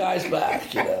guess the guy's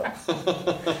back,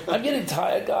 I'm getting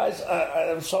tired, guys.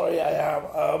 I'm sorry I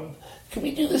am. Can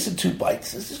we do this in 2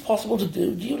 bites? Is this possible to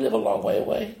do? Do you live a long way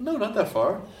away? No, not that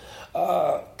far.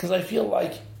 Because I feel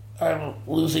like I'm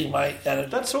losing my energy.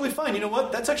 That's totally fine. You know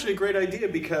what? That's actually a great idea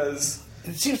because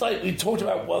it seems like we talked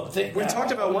about one thing. We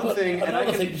talked about one thing, and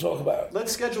another thing to talk about.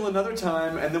 Let's schedule another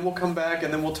time, and then we'll come back,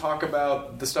 and then we'll talk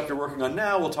about the stuff you're working on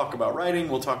now. We'll talk about writing.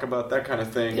 We'll talk about that kind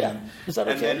of thing. Yeah, is that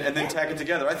okay? And then tag it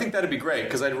together. I think that'd be great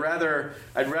because I'd rather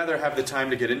have the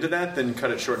time to get into that than cut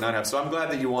it short and not have. So I'm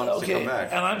glad that you want us to come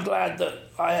back. And I'm glad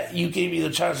that you gave me the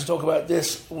chance to talk about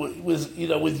this with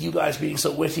you guys being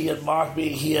so witty and Mark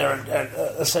being here and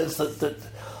a sense that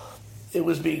it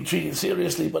was being treated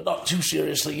seriously, but not too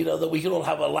seriously. That we can all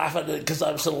have a laugh at it because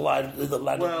I'm still alive in the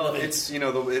land. Well, it's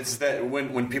it's that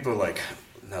when people are like,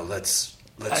 no, let's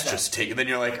just take it. Then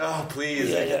you're like, oh, please.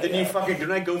 You fucking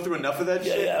didn't I go through enough of that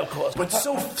shit? Yeah, of course. But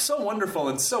so wonderful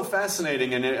and so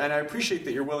fascinating, and I appreciate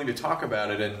that you're willing to talk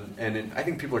about it, and I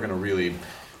think people are going to really.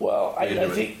 Well, I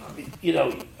think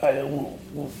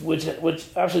which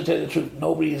actually, to tell you the truth,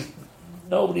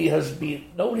 nobody has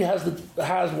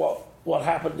what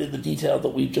happened in the detail that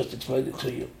we've just explained it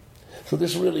to you. So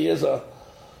this really is a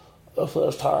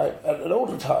first time, and an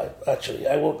older time, actually.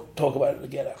 I won't talk about it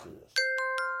again after this.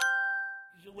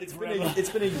 It's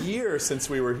been a year since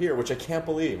we were here, which I can't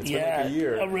believe. It's been like a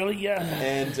year. Oh, really? Yeah.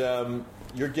 And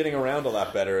you're getting around a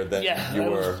lot better than you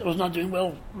were. I was not doing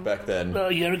well back then.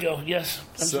 A year ago, yes,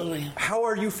 absolutely. So how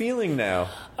are you feeling now?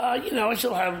 I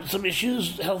still have some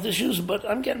health issues, but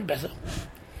I'm getting better.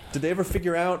 Did they ever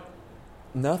figure out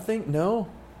nothing? No.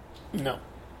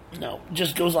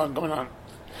 Just goes on, going on.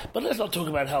 But let's not talk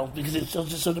about health because it's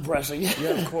just so depressing. Yeah,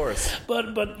 of course.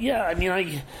 but yeah, I mean,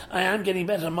 I am getting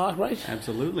better, Mark. Right?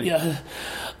 Absolutely. Yeah.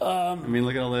 I mean,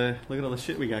 look at all the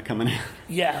shit we got coming in.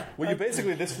 Yeah. Well, you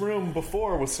basically this room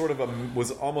before was sort of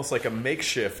was almost like a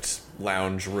makeshift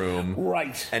lounge room,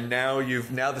 right? And now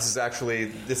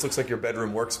this looks like your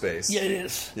bedroom workspace. Yeah, it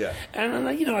is. Yeah. And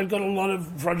I've got a lot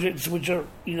of projects which are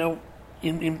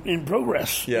in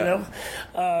progress. Yeah.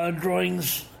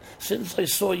 Drawings. Since I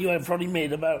saw you, I've probably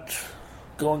made about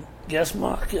Go on, guess,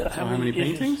 Mark. How many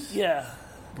paintings? Yeah.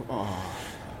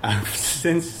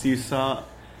 Since you saw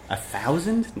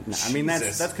 1,000? No, I mean,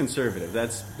 that's conservative.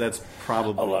 That's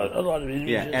probably a lot of images.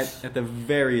 Yeah, at the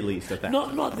very least,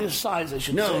 1,000. Not this size, I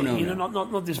should say. No.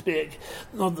 Not this big,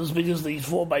 not as big as these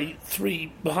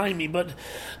 4x3 behind me, but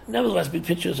nevertheless, big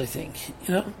pictures. I think.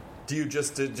 Do you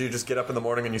just get up in the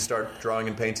morning and you start drawing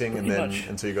and painting, and then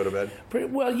until you go to bed?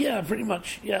 Pretty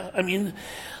much. Yeah, I mean,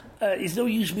 it's no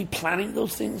use me planning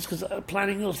those things, because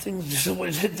planning those things just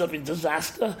always ends up in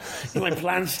disaster. When I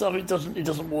plan stuff, it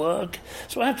doesn't work.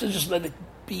 So I have to just let it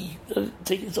be,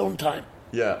 take its own time.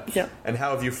 Yeah. Yeah. And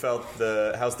how have you felt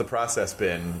how's the process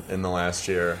been in the last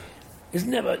year? It's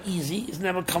never easy. It's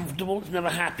never comfortable. It's never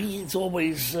happy. It's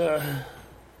always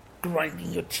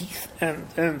grinding your teeth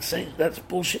and saying that's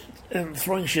bullshit and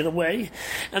throwing shit away.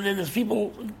 And then there's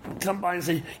people come by and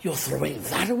say, "You're throwing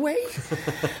that away?"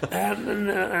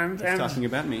 and talking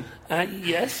about me.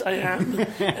 Yes, I am.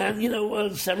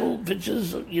 And several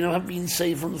pictures have been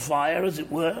saved from the fire, as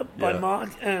it were, by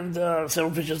Mark, and several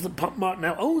pictures that Mark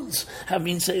now owns have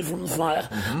been saved from the fire.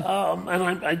 Mm-hmm.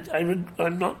 And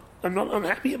I'm not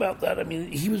unhappy about that. I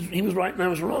mean, he was right and I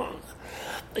was wrong.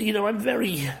 I'm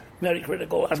very, very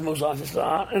critical, as most artists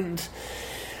are, and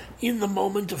in the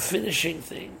moment of finishing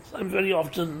things, I'm very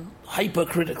often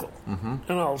hypercritical, and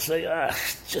I'll say,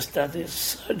 just that is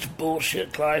such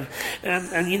bullshit, Clive, and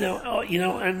the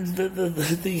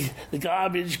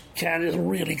garbage can is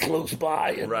really close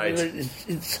by, and right?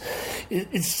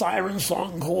 It's siren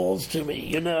song calls to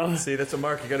me, See, that's a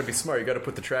Mark. You got to be smart. You got to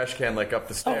put the trash can up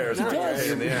the stairs. Oh,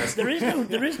 in the ass. There is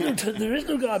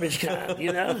no garbage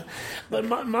can,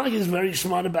 But Mark is very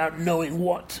smart about knowing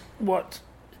what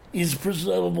is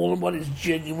preservable and what is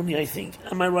genuinely, I think,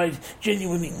 am I right?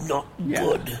 Genuinely not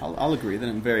good. I'll agree that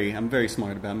I'm very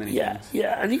smart about many things.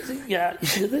 Yeah, and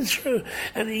that's true.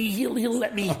 And he'll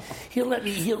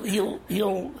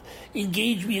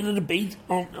engage me in a debate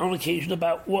on occasion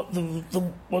about what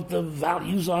the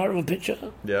values are of a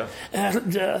picture. Yeah.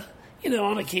 And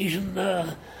on occasion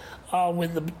I'll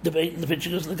win the debate and the picture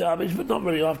goes in the garbage, but not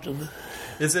very often.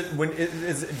 Do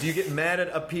you get mad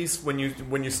at a piece when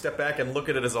you step back and look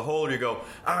at it as a whole, or you go,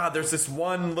 there's this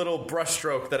one little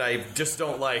brushstroke that I just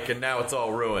don't like, and now it's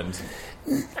all ruined?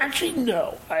 Actually,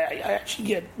 no.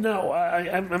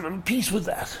 I'm at peace with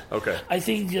that. Okay. I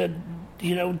think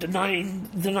denying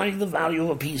the value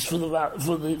of a piece for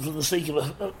the sake of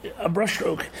a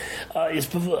brushstroke is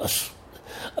perverse.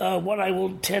 What I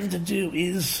will tend to do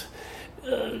is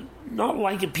not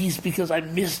like a piece because I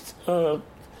missed a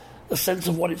sense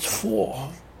of what it's for,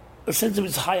 a sense of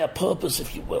its higher purpose,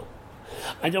 if you will.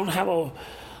 I don't have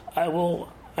I will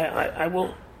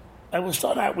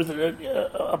start out with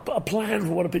a plan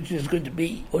for what a picture is going to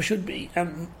be or should be,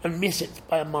 and miss it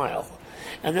by a mile,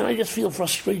 and then I just feel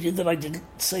frustrated that I didn't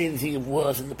say anything of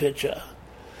worth in the picture,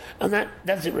 and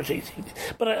that's irritating.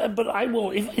 But I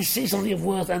will, if I say something of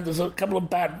worth and there's a couple of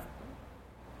bad,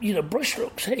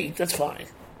 brushstrokes. Hey, that's fine.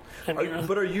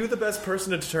 But are you the best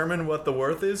person to determine what the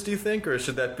worth is, do you think? Or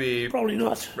should that be... Probably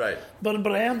not. Right. But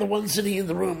I am the one sitting in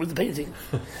the room with the painting,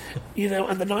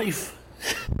 and the knife.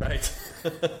 Right.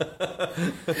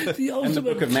 The ultimate... And the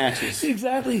book of matches.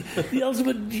 Exactly. The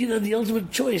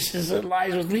ultimate choice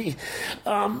lies with me.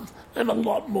 I'm a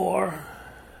lot more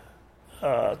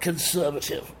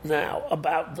conservative now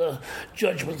about the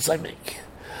judgments I make.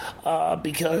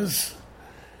 Because...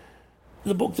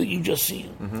 the book that you've just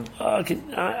seen,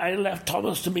 I left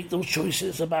Thomas to make those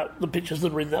choices about the pictures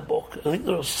that are in that book. I think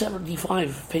there are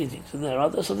 75 paintings in there. Are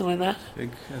there something like that? I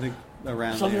think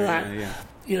around something there, like that.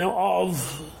 Yeah.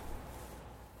 Of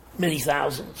many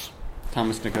thousands.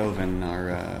 Thomas Nagovan,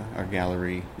 our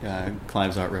gallery,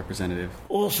 Clive's art representative.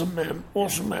 Awesome man.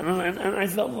 And I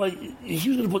felt like he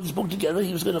was going to put this book together.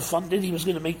 He was going to fund it. He was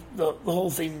going to make the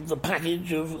whole thing, the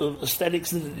package of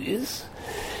aesthetics that it is.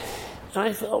 And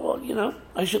I thought, well,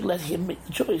 I should let him make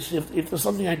the choice. If there's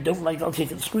something I don't like, I'll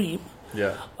kick and scream.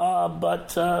 Yeah.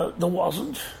 But there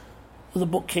wasn't. The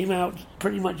book came out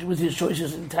pretty much with his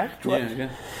choices intact, right? Yeah.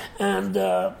 And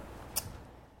there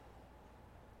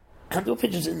were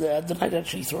pictures in there that I'd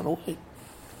actually thrown away.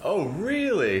 Oh,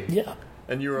 really? Yeah.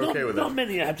 And you were okay with that? Not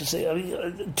many, I have to say. I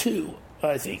mean, 2.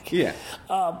 I think. Yeah.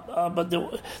 But there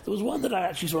was one that I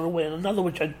actually thrown away, and another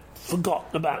which I'd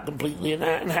forgotten about completely,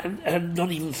 and had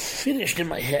not even finished in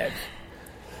my head.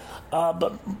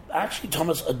 But actually,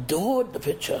 Thomas adored the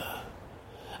picture.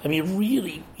 I mean,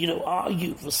 really,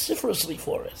 argued vociferously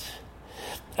for it.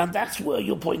 And that's where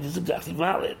your point is exactly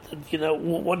valid.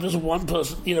 What does one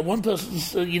person, one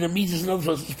person's, meat is another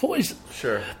person's poison.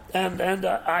 Sure. And I'm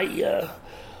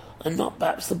not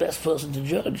perhaps the best person to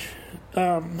judge.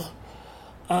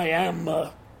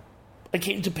 I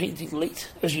came to painting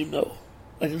late, as you know.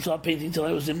 I didn't start painting until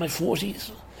I was in my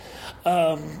 40s.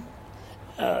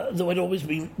 Though I'd always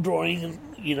been drawing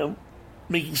and,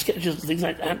 making sketches and things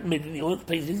like that. I hadn't made any oil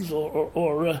paintings or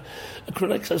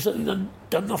acrylics. I've certainly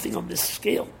done nothing on this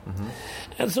scale. Mm-hmm.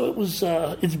 And so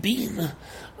it's been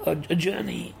a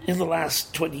journey in the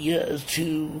last 20 years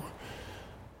to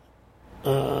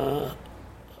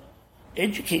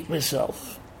educate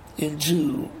myself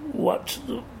into where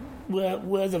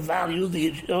the value of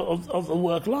the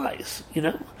work lies,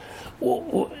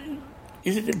 Or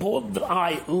is it important that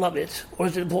I love it, or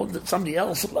is it important that somebody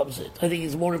else loves it? I think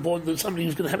it's more important that somebody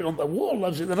who's going to have it on the wall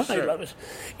loves it than I love it,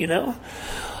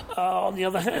 On the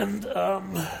other hand,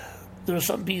 there are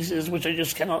some pieces which I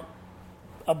just cannot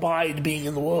abide being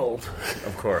in the world.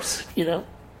 Of course.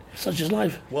 Such is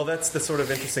life. Well, that's the sort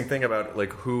of interesting thing about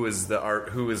who is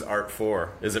art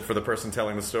for? Is it for the person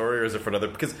telling the story, or is it for another?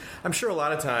 Because I'm sure a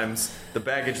lot of times the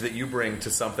baggage that you bring to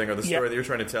something or the story that you're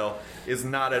trying to tell is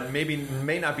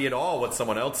may not be at all what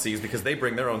someone else sees, because they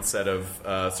bring their own set of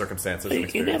circumstances and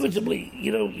experiences. Inevitably,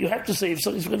 you have to say if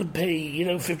somebody's going to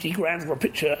pay 50 grand for a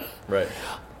picture, right?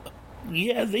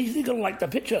 Yeah, they're going to like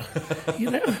that picture.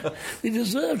 They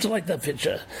deserve to like that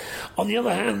picture. On the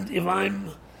other hand, if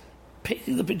I'm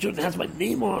painting the picture and it has my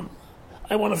name on,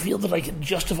 I want to feel that I can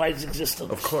justify its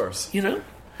existence. Of course.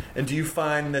 And do you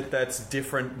find that that's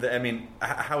different? I mean,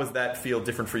 how does that feel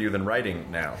different for you than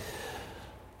writing now?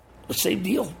 The same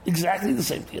deal. Exactly the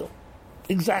same deal.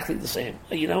 Exactly the same.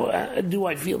 Do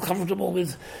I feel comfortable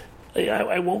with...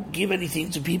 I won't give anything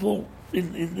to people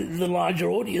in the larger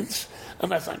audience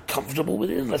unless I'm comfortable with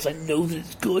it, unless I know that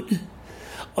it's good.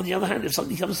 On the other hand, if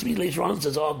somebody comes to me later on and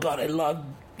says, oh, God, I love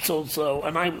so-and-so,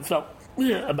 and I felt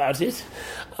about it,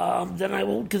 then I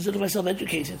won't consider myself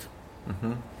educated.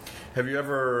 Mm-hmm. Have you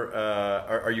ever,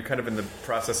 are you kind of in the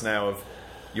process now of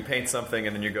you paint something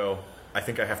and then you go, I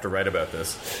think I have to write about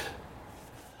this?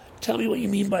 Tell me what you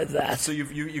mean by that. So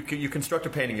you construct a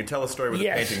painting, you tell a story with a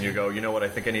painting, you go, you know what, I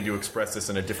think I need to express this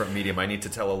in a different medium. I need to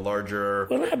tell a larger...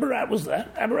 Well, Abarat was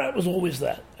that. Abarat was always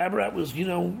that. Abarat was,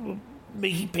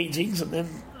 making paintings and then,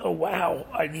 oh, wow,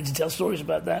 I need to tell stories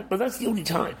about that. But that's the only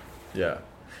time. Yeah.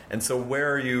 And so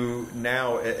where are you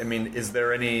now? I mean, is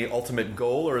there any ultimate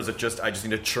goal, or is it just, I just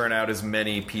need to churn out as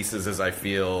many pieces as I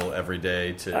feel every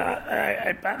day to...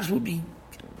 I perhaps would be...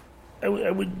 I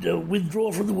would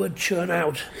withdraw from the word churn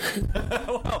out. But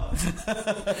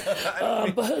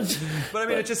I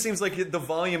mean, it just seems like the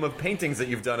volume of paintings that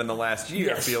you've done in the last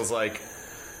year feels like,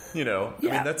 I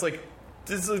mean, that's like...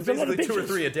 This is basically 2 or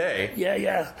 3 a day.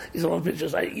 Yeah. There's a lot of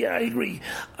pictures. I agree.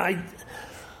 I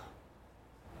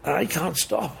can't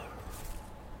stop.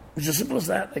 It's as simple as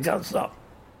that. I can't stop.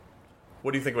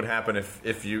 What do you think would happen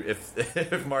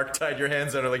if Mark tied your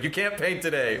hands down and you can't paint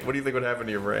today? What do you think would happen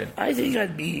to your brain? I think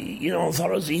I'd be, on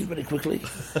Thorazine very quickly.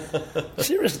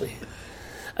 Seriously.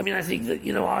 I mean, I think that,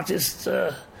 artists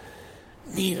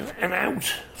need an out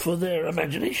for their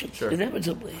imagination,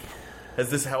 inevitably. Has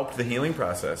this helped the healing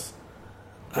process?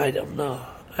 I don't know.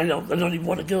 I don't even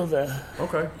want to go there.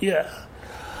 Okay. Yeah.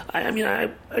 I mean,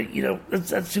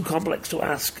 that's too complex to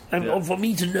ask. Or for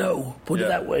me to know, put it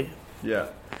that way. Yeah.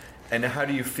 And how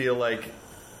do you feel like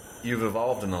you've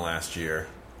evolved in the last year?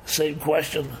 Same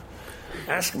question.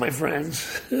 Ask my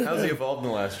friends. How's he evolved in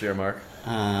the last year, Mark?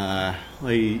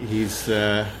 He's...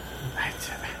 The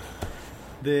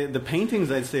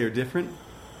paintings, I'd say, are different,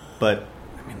 but,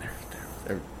 I mean,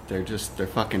 they're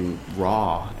fucking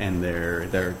raw, and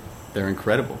they're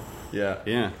incredible. Yeah.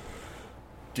 Yeah.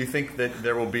 Do you think that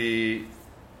there will be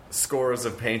scores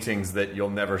of paintings that you'll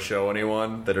never show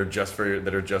anyone that are just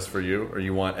for you, or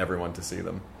you want everyone to see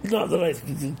them? Not that I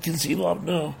can conceive of.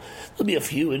 No, there'll be a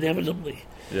few inevitably.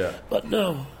 Yeah. But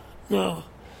no.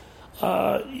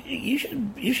 You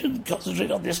should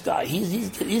concentrate on this guy. He's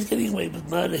getting away with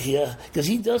murder here because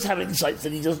he does have insights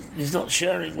that he's not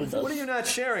sharing with us. What are you not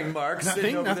sharing, Mark?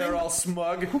 Sitting over there all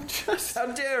smug. How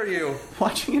dare you?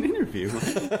 Watching an interview.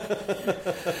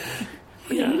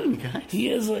 Yeah,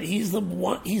 he's the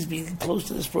one. He's been close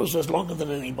to this process longer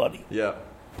than anybody. Yeah.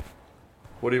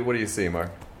 What do you see,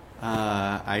 Mark?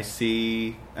 I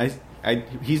see.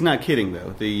 He's not kidding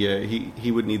though.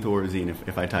 He would need Thorazine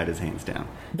if I tied his hands down.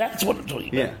 That's what I'm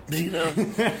talking about.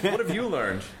 Yeah. What have you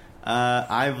learned?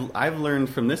 I've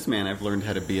learned from this man. I've learned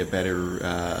how to be a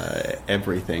better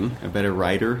everything, a better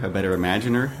writer, a better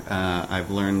imaginer. I've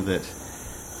learned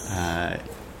that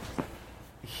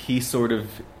he sort of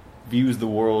views the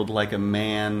world like a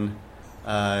man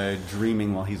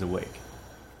dreaming while he's awake.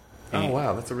 Oh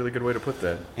wow, that's a really good way to put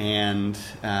that. And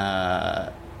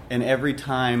And every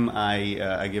time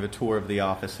I give a tour of the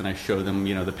office and I show them,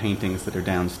 the paintings that are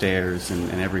downstairs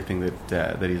and everything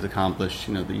that he's accomplished,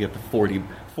 you have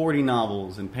 40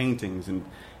 novels and paintings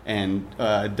and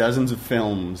dozens of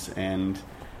films and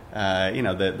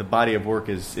the body of work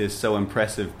is so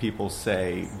impressive. People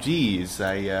say, "Geez,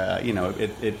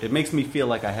 it makes me feel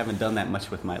like I haven't done that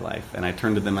much with my life." And I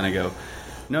turn to them and I go,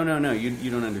 "No, you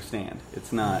don't understand.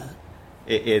 It's not.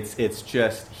 It's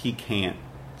just he can't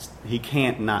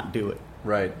not do it.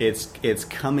 Right. It's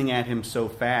coming at him so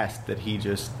fast that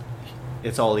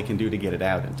it's all he can do to get it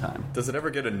out in time." Does it ever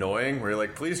get annoying where you're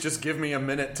like, please just give me a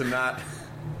minute to not...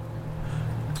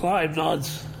 Clive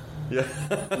nods. Yeah.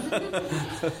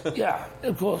 Yeah,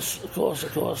 of course.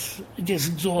 It gets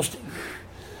exhausting.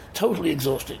 Totally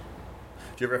exhausting.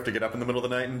 Do you ever have to get up in the middle of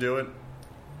the night and do it?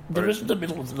 There isn't the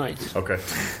middle of the night. Okay.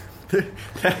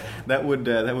 that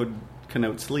would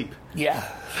connote sleep. Yeah.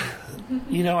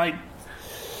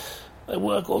 I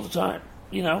work all the time.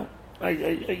 Yeah.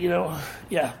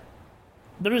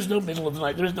 There is no middle of the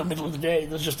night. There is no middle of the day.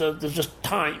 There's just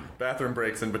time. Bathroom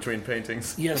breaks in between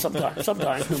paintings. Yeah, sometimes.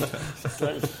 Sometimes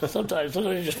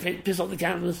I just piss on the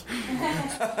canvas.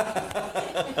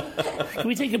 Can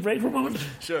we take a break for a moment?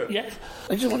 Sure. Yeah.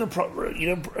 I just want to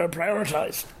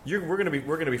prioritize. We're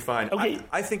gonna be fine. Okay.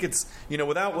 I think it's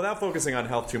without focusing on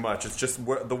health too much. It's just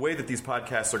the way that these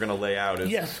podcasts are going to lay out. Is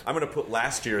yes. I'm going to put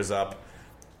last year's up,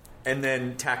 and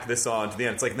then tack this on to the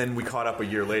end. It's like then we caught up a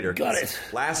year later. Got it.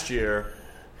 Last year,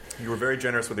 you were very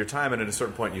generous with your time, and at a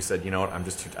certain point, you said, "You know what? I'm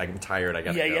tired. I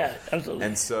got to go." Yeah, absolutely.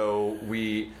 And so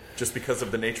we, just because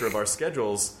of the nature of our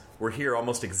schedules, we're here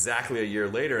almost exactly a year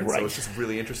later, and so it's just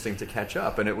really interesting to catch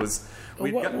up. And it was.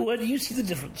 Where do you see the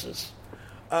differences?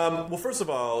 Well, first of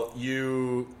all,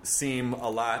 you seem a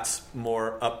lot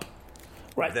more up.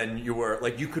 Right. Than you were.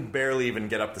 Like, you could barely even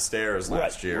get up the stairs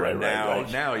last year. Right,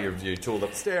 and now you tooled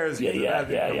up the stairs. You come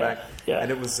back. Yeah. And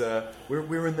it was, we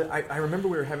were in the, I remember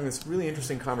we were having this really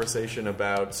interesting conversation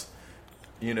about,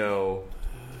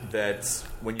 that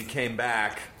when you came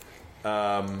back,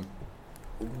 the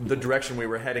direction we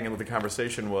were heading in with the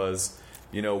conversation was,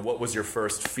 what was your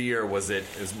first fear?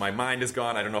 Is my mind is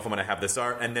gone, I don't know if I'm going to have this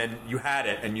art. And then you had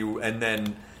it, and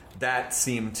then that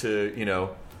seemed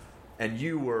to, and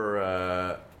you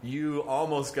were, you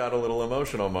almost got a little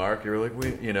emotional, Mark. You were like,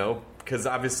 because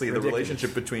obviously the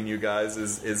relationship between you guys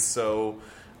is so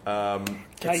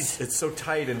tight. It's so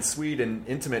tight and sweet and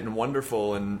intimate and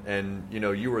wonderful, and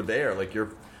you were there. Like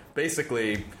you're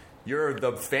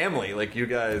the family. Like you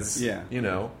guys,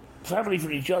 family for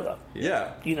each other.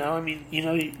 Yeah. He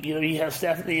has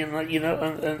Stephanie, and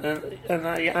and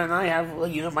I have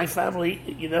my family.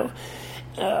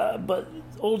 But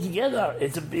altogether,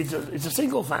 it's a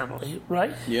single family,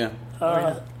 right? Yeah.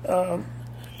 Do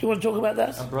you want to talk about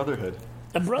that? A brotherhood.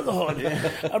 A brotherhood.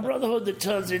 A brotherhood that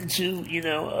turns into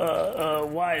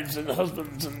wives and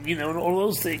husbands and and all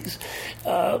those things.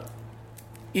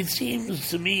 It seems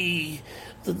to me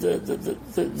that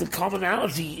the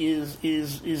commonality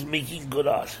is making good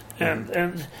art,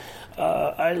 and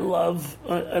I love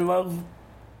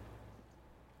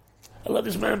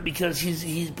this man because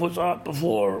he puts art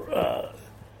before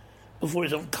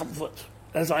his own comfort,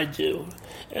 as I do,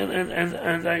 and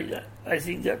I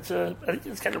think that's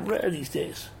kind of rare these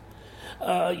days.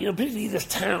 Particularly this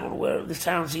town, where this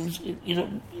town seems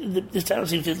in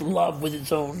love with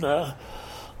its own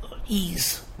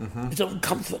ease, its own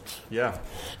comfort. Yeah,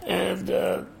 and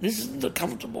this isn't a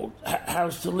comfortable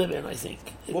house to live in, I think.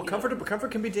 Well, comfort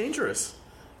can be dangerous.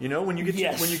 When you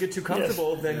get too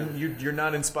comfortable, then you're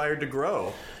not inspired to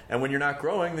grow, and when you're not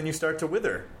growing, then you start to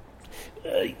wither.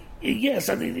 Yes,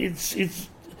 I mean it's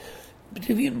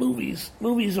particularly in movies.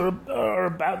 Movies are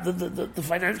about the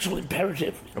financial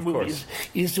imperative. Of movies course.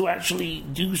 Is to actually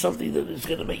do something that is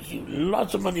going to make you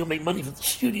lots of money or make money for the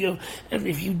studio, and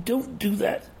if you don't do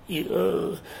that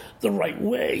the right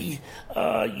way,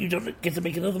 you don't get to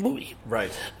make another movie.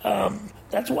 Right.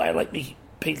 That's why I like making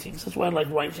paintings. That's why I like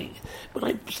writing. When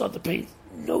I start to paint,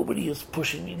 nobody is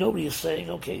pushing me. Nobody is saying,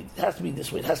 "Okay, it has to be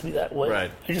this way. It has to be that way."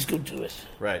 Right. I just go do it.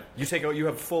 Right. You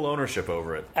have full ownership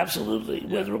over it. Absolutely.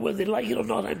 Yeah. Whether they like it or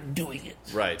not, I'm doing it.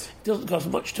 Right. It doesn't cost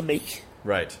much to make.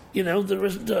 Right. There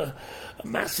isn't a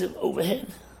massive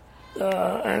overhead.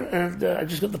 And I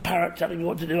just got the parrot telling me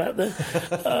what to do out there.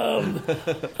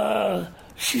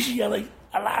 She's yelling,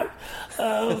 "Hello!"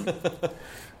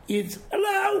 It's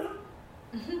 "Hello!"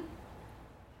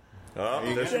 Oh,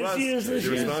 there she was. She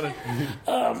responded.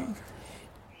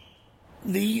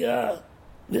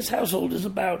 This household is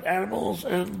about animals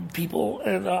and people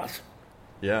and art.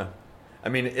 Yeah, I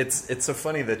mean it's so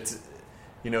funny that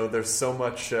there's so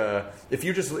much. If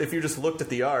you just looked at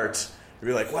the art You'd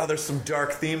be like, wow, there's some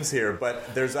dark themes here,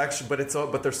 but there's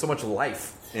so much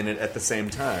life in it at the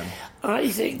same time. I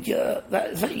think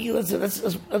that's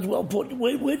well put.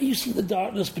 Where do you see the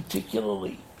darkness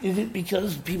particularly? Is it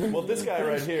because people? Well, this guy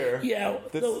right here. Yeah.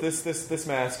 This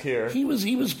mask here. He was.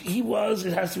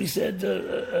 It has to be said,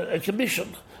 a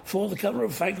commission for the cover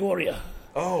of Fangoria.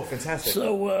 Oh, fantastic!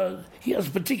 So he has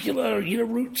particular,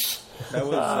 roots. That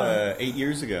was 8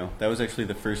 years ago. That was actually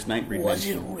the first Nightbreed. Was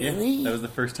it really? Yeah, that was the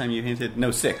first time you hinted.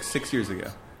 No, 6 years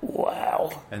ago.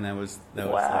 Wow! And that was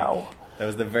wow. That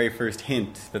was the very first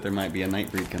hint that there might be a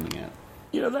Nightbreed coming out.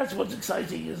 That's what's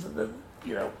exciting is that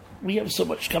we have so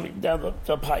much coming down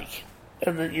the pike.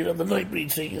 And then, the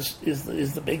Nightbreed thing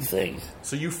is the big thing.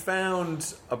 So you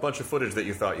found a bunch of footage that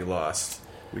you thought you lost.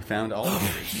 We found all of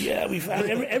it. Yeah, we found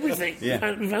everything.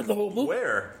 Yeah. We found the whole movie.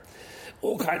 Where?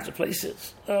 All kinds of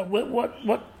places. Where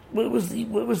was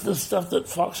the stuff that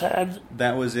Fox had?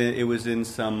 That was it was in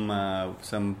some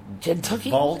Kentucky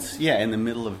vault. Yeah, in the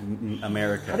middle of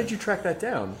America. How did you track that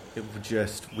down? It was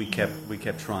just we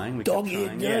kept trying. We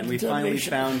finally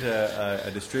found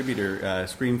a distributor,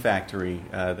 Scream Factory.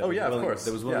 That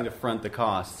was willing to front the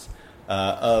costs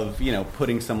of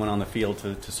putting someone on the field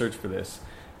to search for this.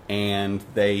 And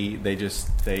they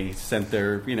sent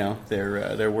their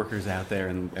workers out there,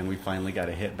 and we finally got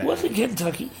a hit back. Was it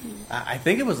Kentucky? I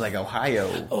think it was like Ohio,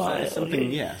 something,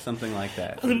 okay. Something like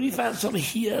that. I mean, we found some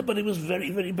here, but it was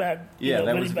very, very bad.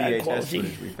 That was bad VHS quality,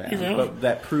 footage we found, but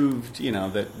that proved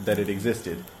that it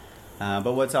existed.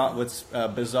 But what's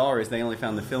bizarre is they only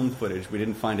found the film footage. We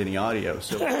didn't find any audio.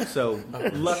 So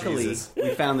luckily we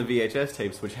found the VHS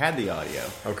tapes, which had the audio.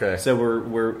 Okay. So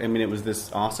it was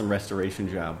this awesome restoration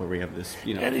job where we have this,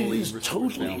 and it is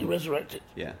totally film. Resurrected.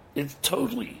 Yeah. It's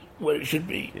totally what it should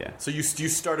be. Yeah. So you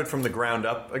started from the ground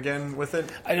up again with it?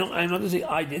 I'm not going to say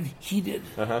I did. He did.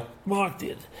 Mark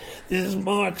did. This is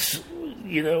Mark's,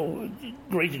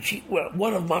 great achievement. Well,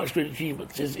 one of Mark's great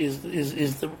achievements is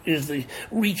the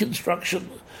reconstruction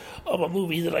of a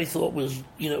movie that I thought was,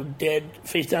 dead,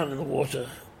 face down in the water.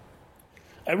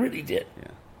 I really did. Yeah.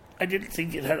 I didn't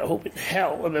think it had a hope in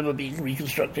hell of ever being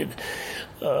reconstructed.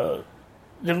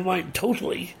 Never mind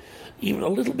totally, even a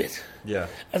little bit. Yeah.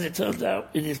 As it turns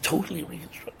out, it is totally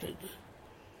reconstructed.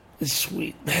 It's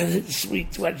sweet, man. It's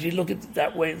sweet to actually look at it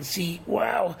that way and see,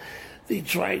 wow, they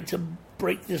tried to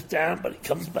break this down, but it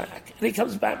comes back. And it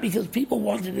comes back because people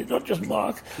wanted it, not just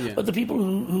Mark, but the people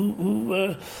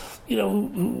who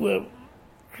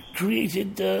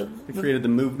created... created the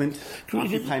movement,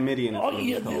 Occupy Midian.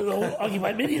 The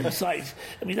Occupy Midian site.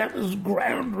 I mean, that was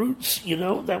ground roots,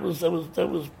 That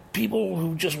was people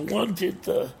who just wanted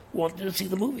to see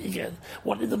the movie again,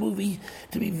 wanted the movie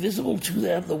to be visible to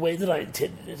them the way that I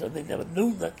intended it, and they never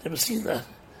known that, never seen that.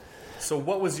 So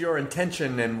what was your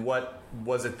intention, and what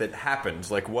was it that happened?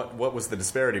 Like, what was the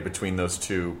disparity between those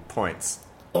 2 points?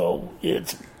 Oh, we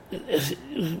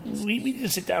need to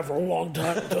sit down for a long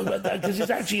time to talk about that, because there's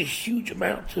actually a huge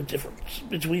amount of difference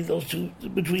between those two,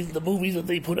 between the movie that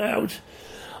they put out,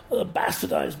 the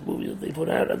bastardized movie that they put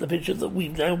out, and the picture that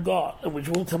we've now got, and which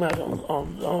will come out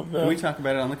on we talk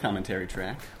about it on the commentary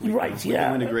track. We go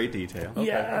into great detail.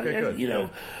 Okay, good.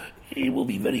 It will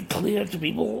be very clear to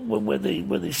people when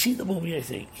they see the movie, I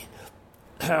think,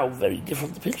 how very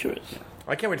different the picture is.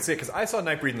 I can't wait to see it, because I saw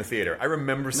Nightbreed in the theater. I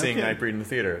remember seeing Nightbreed in the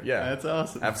theater. Yeah. That's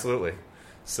awesome. Absolutely.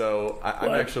 So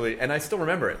I'm actually... And I still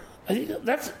remember it. I think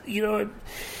that's...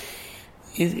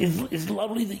 It's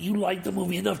lovely that you like the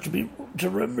movie enough to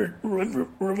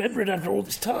remember it after all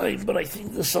this time, but I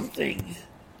think there's something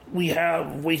we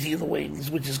have waiting in the wings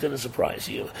which is going to surprise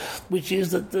you, which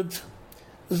is that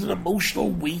there's an emotional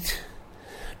weight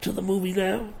to the movie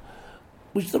now,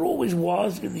 which there always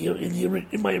was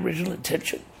in my original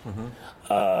intention. Mm-hmm.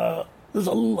 There's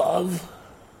a love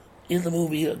in the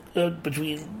movie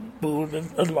between Boone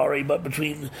and Laurie, but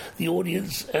between the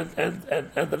audience and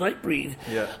the Nightbreed,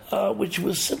 which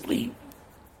was simply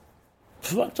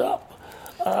fucked up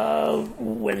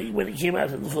when it came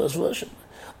out in the first version.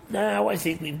 Now I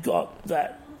think we've got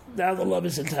that. Now the love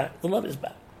is intact. The love is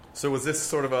back. So was this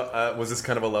sort of was this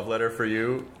kind of a love letter for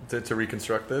you to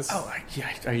reconstruct this? Oh, yeah.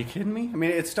 Are you kidding me? I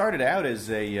mean, it started out as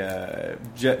a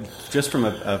just from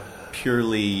a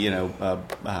purely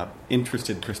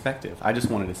interested perspective. I just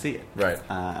wanted to see it, right?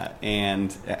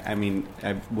 And I mean,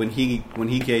 when he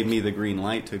gave me the green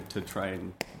light to try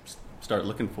and start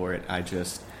looking for it, I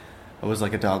was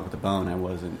like a dog with a bone. I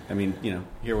wasn't. I mean,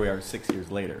 here we are 6 years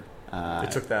later.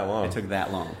 It took that long. It took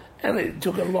that long. And it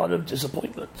took a lot of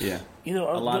disappointment. Yeah. You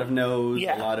know, a lot of no's,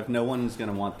 yeah. a lot of no one's going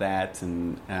to want that.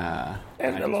 And a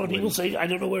lot of people say, I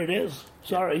don't know where it is.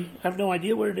 Sorry, I have no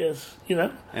idea where it is, you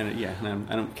know? And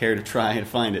I don't care to try and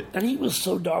find it. And he was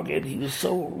so dogged, he was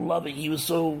so loving, he was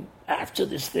so after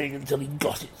this thing until he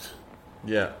got it.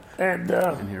 Yeah. And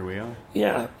here we are.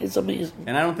 Yeah, it's amazing.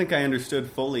 And I don't think I understood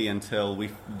fully until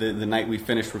the night we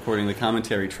finished recording the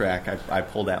commentary track. I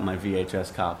pulled out my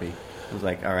VHS copy. I was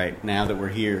like, all right, now that we're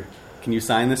here, can you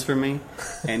sign this for me?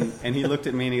 And he looked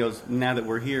at me and he goes, now that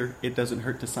we're here, it doesn't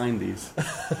hurt to sign these.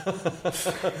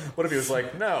 What if he was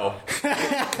like, no.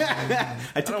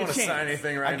 I don't want to sign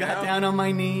anything right now. I got down on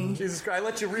my knee. Jesus Christ, I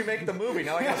let you remake the movie.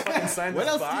 Now I got to fucking sign this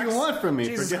box. What else do you want from me,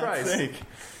 Jesus for God's Christ. sake?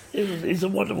 It's a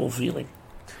wonderful feeling.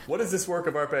 What is this work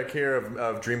of Art back here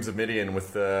of Dreams of Midian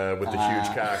with the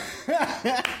huge cock?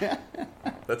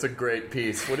 That's a great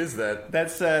piece. What is that?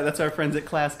 That's our friends at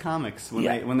Class Comics.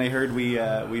 When they heard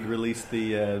we'd released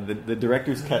the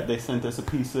director's cut, they sent us a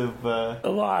piece of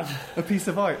a piece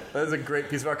of art. That is a great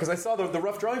piece of art because I saw the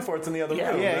rough drawing for it's in the other room.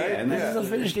 Right? And this is a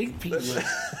finished ink piece.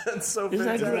 That's so Isn't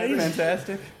fantastic. that great?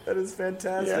 Fantastic. That is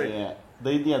fantastic. Yeah.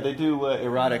 They do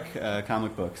erotic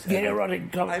comic books. Yeah,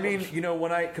 erotic comic I mean, books. you know, when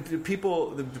the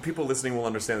people listening will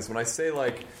understand this. When I say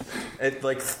like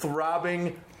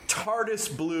throbbing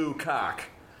TARDIS blue cock,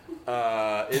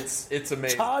 it's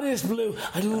amazing. TARDIS blue.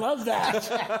 I love that.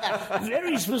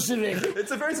 Very specific.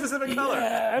 It's a very specific color.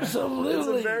 Yeah, absolutely. It's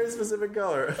a very specific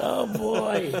color. Oh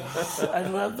boy, I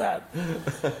love that.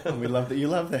 We love that you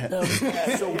love that.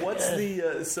 So what's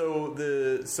it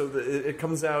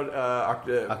comes out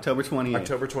October 28th.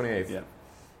 October 28th. Yeah.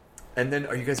 And then,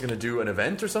 are you guys going to do an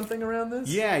event or something around this?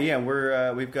 Yeah.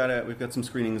 We've got some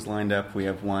screenings lined up. We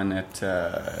have one at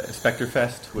Spectre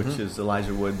Fest, which is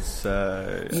Elijah Wood's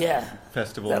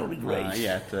festival. That'll be great.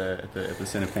 At the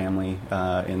Cine Family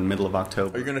in the middle of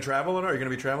October. Are you going to travel on it? Are you going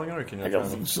to be traveling on it? Or can you I don't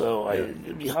think so.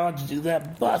 It'd be hard to do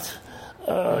that, but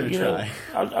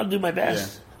I'll do my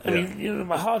best. Yeah. I mean,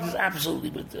 my heart is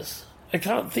absolutely with this. I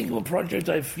can't think of a project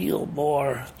I feel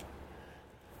more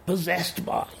possessed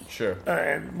by,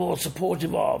 and more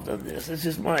supportive of than this. This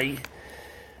is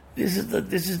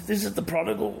the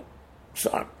prodigal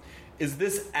son. Is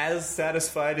this as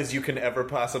satisfied as you can ever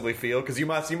possibly feel? Because you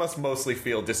must mostly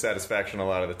feel dissatisfaction a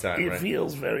lot of the time, right? It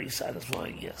feels very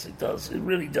satisfying. Yes, it does. It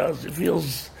really does. It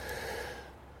feels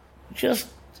just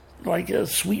like a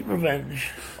sweet revenge.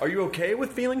 Are you okay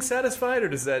with feeling satisfied,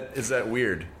 or is that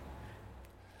weird?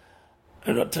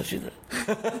 I'm not touching it.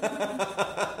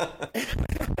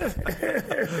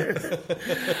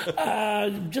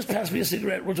 Just pass me a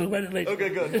cigarette. We'll talk about it later. Okay,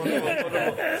 good.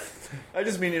 Wonderful. I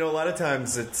just mean, a lot of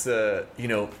times it's, you...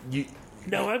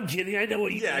 No, I'm kidding. I know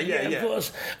what you mean. Yeah.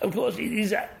 Of course,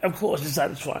 it's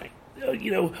satisfying.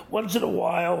 Once in a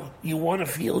while, you want to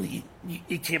feel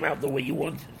it came out the way you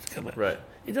wanted it to come out. Right.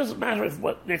 It doesn't matter if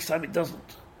next time it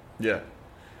doesn't. Yeah.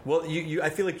 Well,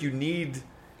 I feel like you need...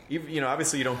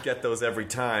 obviously you don't get those every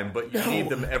time, but you need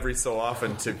them every so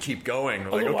often to keep going.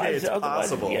 Like, otherwise, it's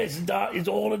possible. Yeah, it's dark. It's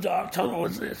all a dark tunnel,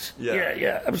 isn't it?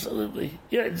 Yeah, absolutely.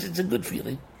 Yeah, it's a good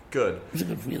feeling. Good. It's a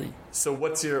good feeling. So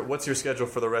what's your schedule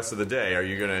for the rest of the day? Are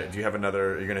you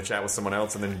gonna chat with someone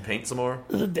else and then paint some more?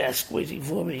 There's a desk waiting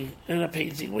for me and a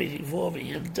painting waiting for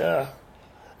me, and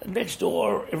next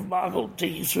door, if Mark will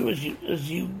take you through as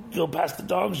you go past the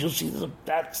dogs, you'll see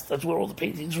that's where all the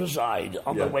paintings reside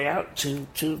on the way out to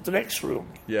the next room.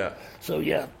 Yeah. So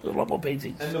there's a lot more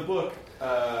paintings. And the book,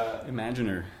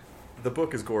 Imaginer. The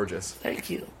book is gorgeous.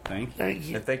 Thank you. Thank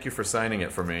you. And thank you for signing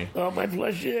it for me. Oh, my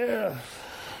pleasure.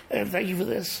 And thank you for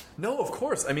this. No, of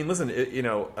course. I mean, listen,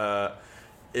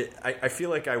 I feel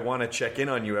like I want to check in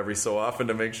on you every so often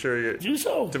to make sure you're do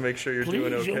so. To make sure you're Please,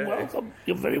 doing okay. You're welcome.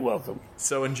 You're very welcome.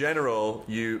 So in general,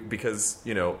 because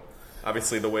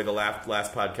obviously the way the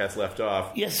last podcast left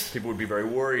off, yes, people would be very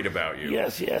worried about you.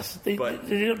 Yes. They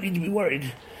don't need to be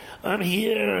worried. I'm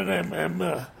here and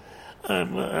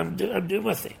I'm doing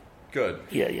my thing. Good.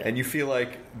 Yeah. And you feel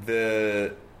like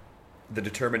the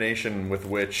determination with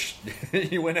which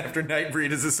you went after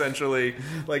Nightbreed is essentially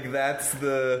like that's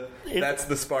the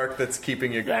spark that's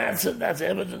keeping you going. That's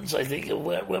evidence, I think, of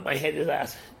where my head is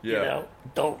at. Yeah.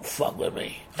 Don't fuck with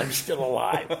me. I'm still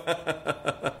alive.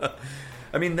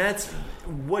 I mean,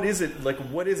 what is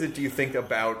it do you think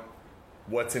about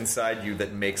what's inside you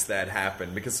that makes that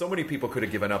happen? Because so many people could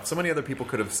have given up. So many other people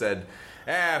could have said,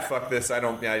 fuck this. I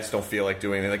just don't feel like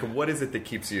doing it. Like, what is it that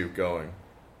keeps you going?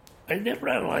 I never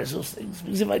analyze those things,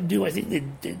 because if I do, I think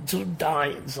they sort of die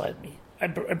inside me. I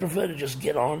prefer to just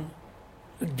get on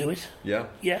and do it. Yeah?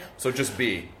 Yeah. So just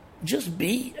be. Just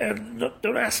be, and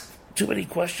don't ask too many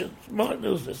questions. Mark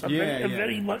knows this. I'm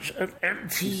very much an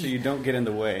anti. So you don't get in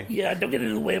the way. Yeah, I don't get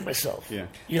in the way of myself. Yeah.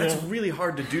 That's really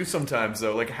hard to do sometimes,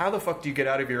 though. Like, how the fuck do you get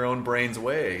out of your own brain's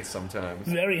way sometimes?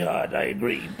 Very hard, I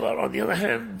agree. But on the other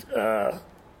hand,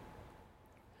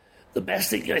 the best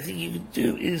thing I think you can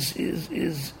do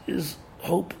is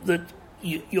hope that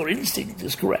your instinct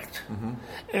is correct,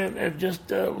 and just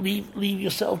leave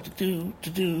yourself to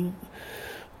do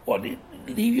what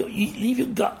leave your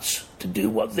guts to do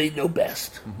what they know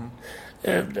best,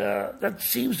 and that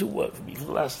seems to work for me for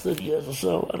the last 30 years or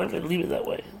so, and I'm going to leave it that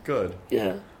way. Good.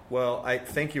 Yeah. Well, I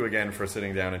thank you again for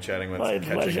sitting down and chatting with us and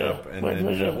catching pleasure. up. And My then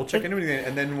pleasure. we'll check into it.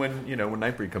 And then when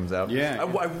Nightbreed comes out,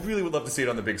 I really would love to see it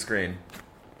on the big screen.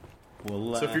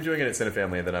 Well, so if you're doing it at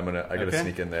Cinefamily, then I gotta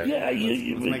sneak in there. Yeah,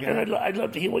 I'd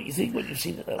love to hear what you think when you've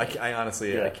seen it. I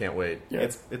honestly, I can't wait. Yeah.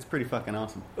 It's pretty fucking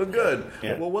awesome. Oh, good.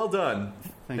 Yeah. Well done.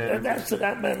 And that's to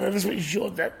that man. I'm just making sure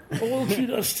that all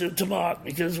kudos to Mark,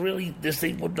 because really this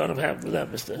thing would not have happened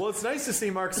without Mr. Well, it's nice to see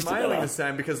Mark Mr. smiling Miller. this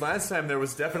time, because last time there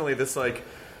was definitely this like,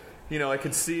 I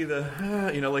could see the,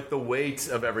 like the weight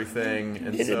of everything,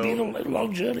 and It'd so been a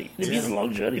long journey. It'd been a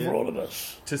long journey for all of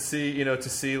us. to see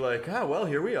like, well,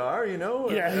 here we are,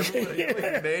 Yeah. everybody, we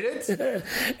made it.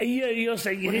 And you're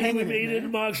saying we made it,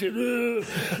 and Mark said,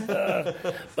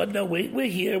 but no, we're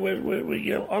here.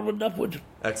 We're onward and upward.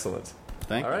 Excellent.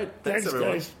 Thanks. All right, thanks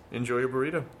everyone. guys. Enjoy your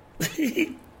burrito.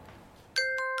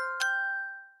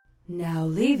 Now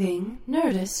leaving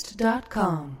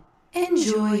Nerdist.com.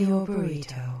 Enjoy your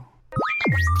burrito.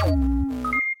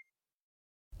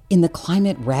 In the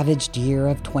climate-ravaged year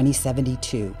of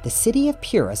 2072, the city of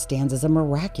Pura stands as a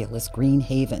miraculous green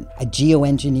haven, a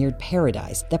geoengineered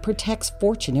paradise that protects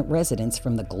fortunate residents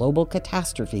from the global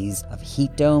catastrophes of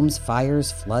heat domes,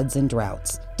 fires, floods, and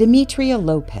droughts. Demetria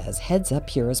Lopez heads up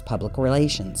Pura's public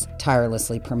relations,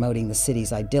 tirelessly promoting the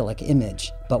city's idyllic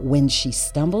image. But when she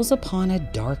stumbles upon a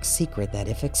dark secret that,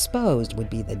 if exposed, would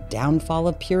be the downfall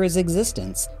of Pura's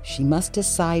existence, she must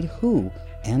decide who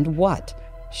and what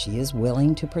she is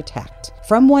willing to protect.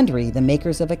 From Wondery, the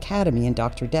makers of Academy and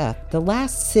Dr. Death, The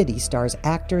Last City stars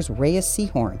actors Reyes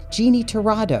Sehorn, Jeannie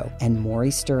Torrado, and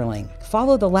Maury Sterling.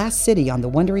 Follow The Last City on the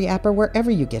Wondery app or wherever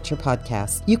you get your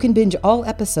podcasts. You can binge all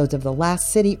episodes of The Last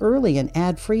City early and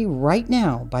ad-free right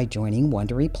now by joining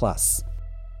Wondery Plus.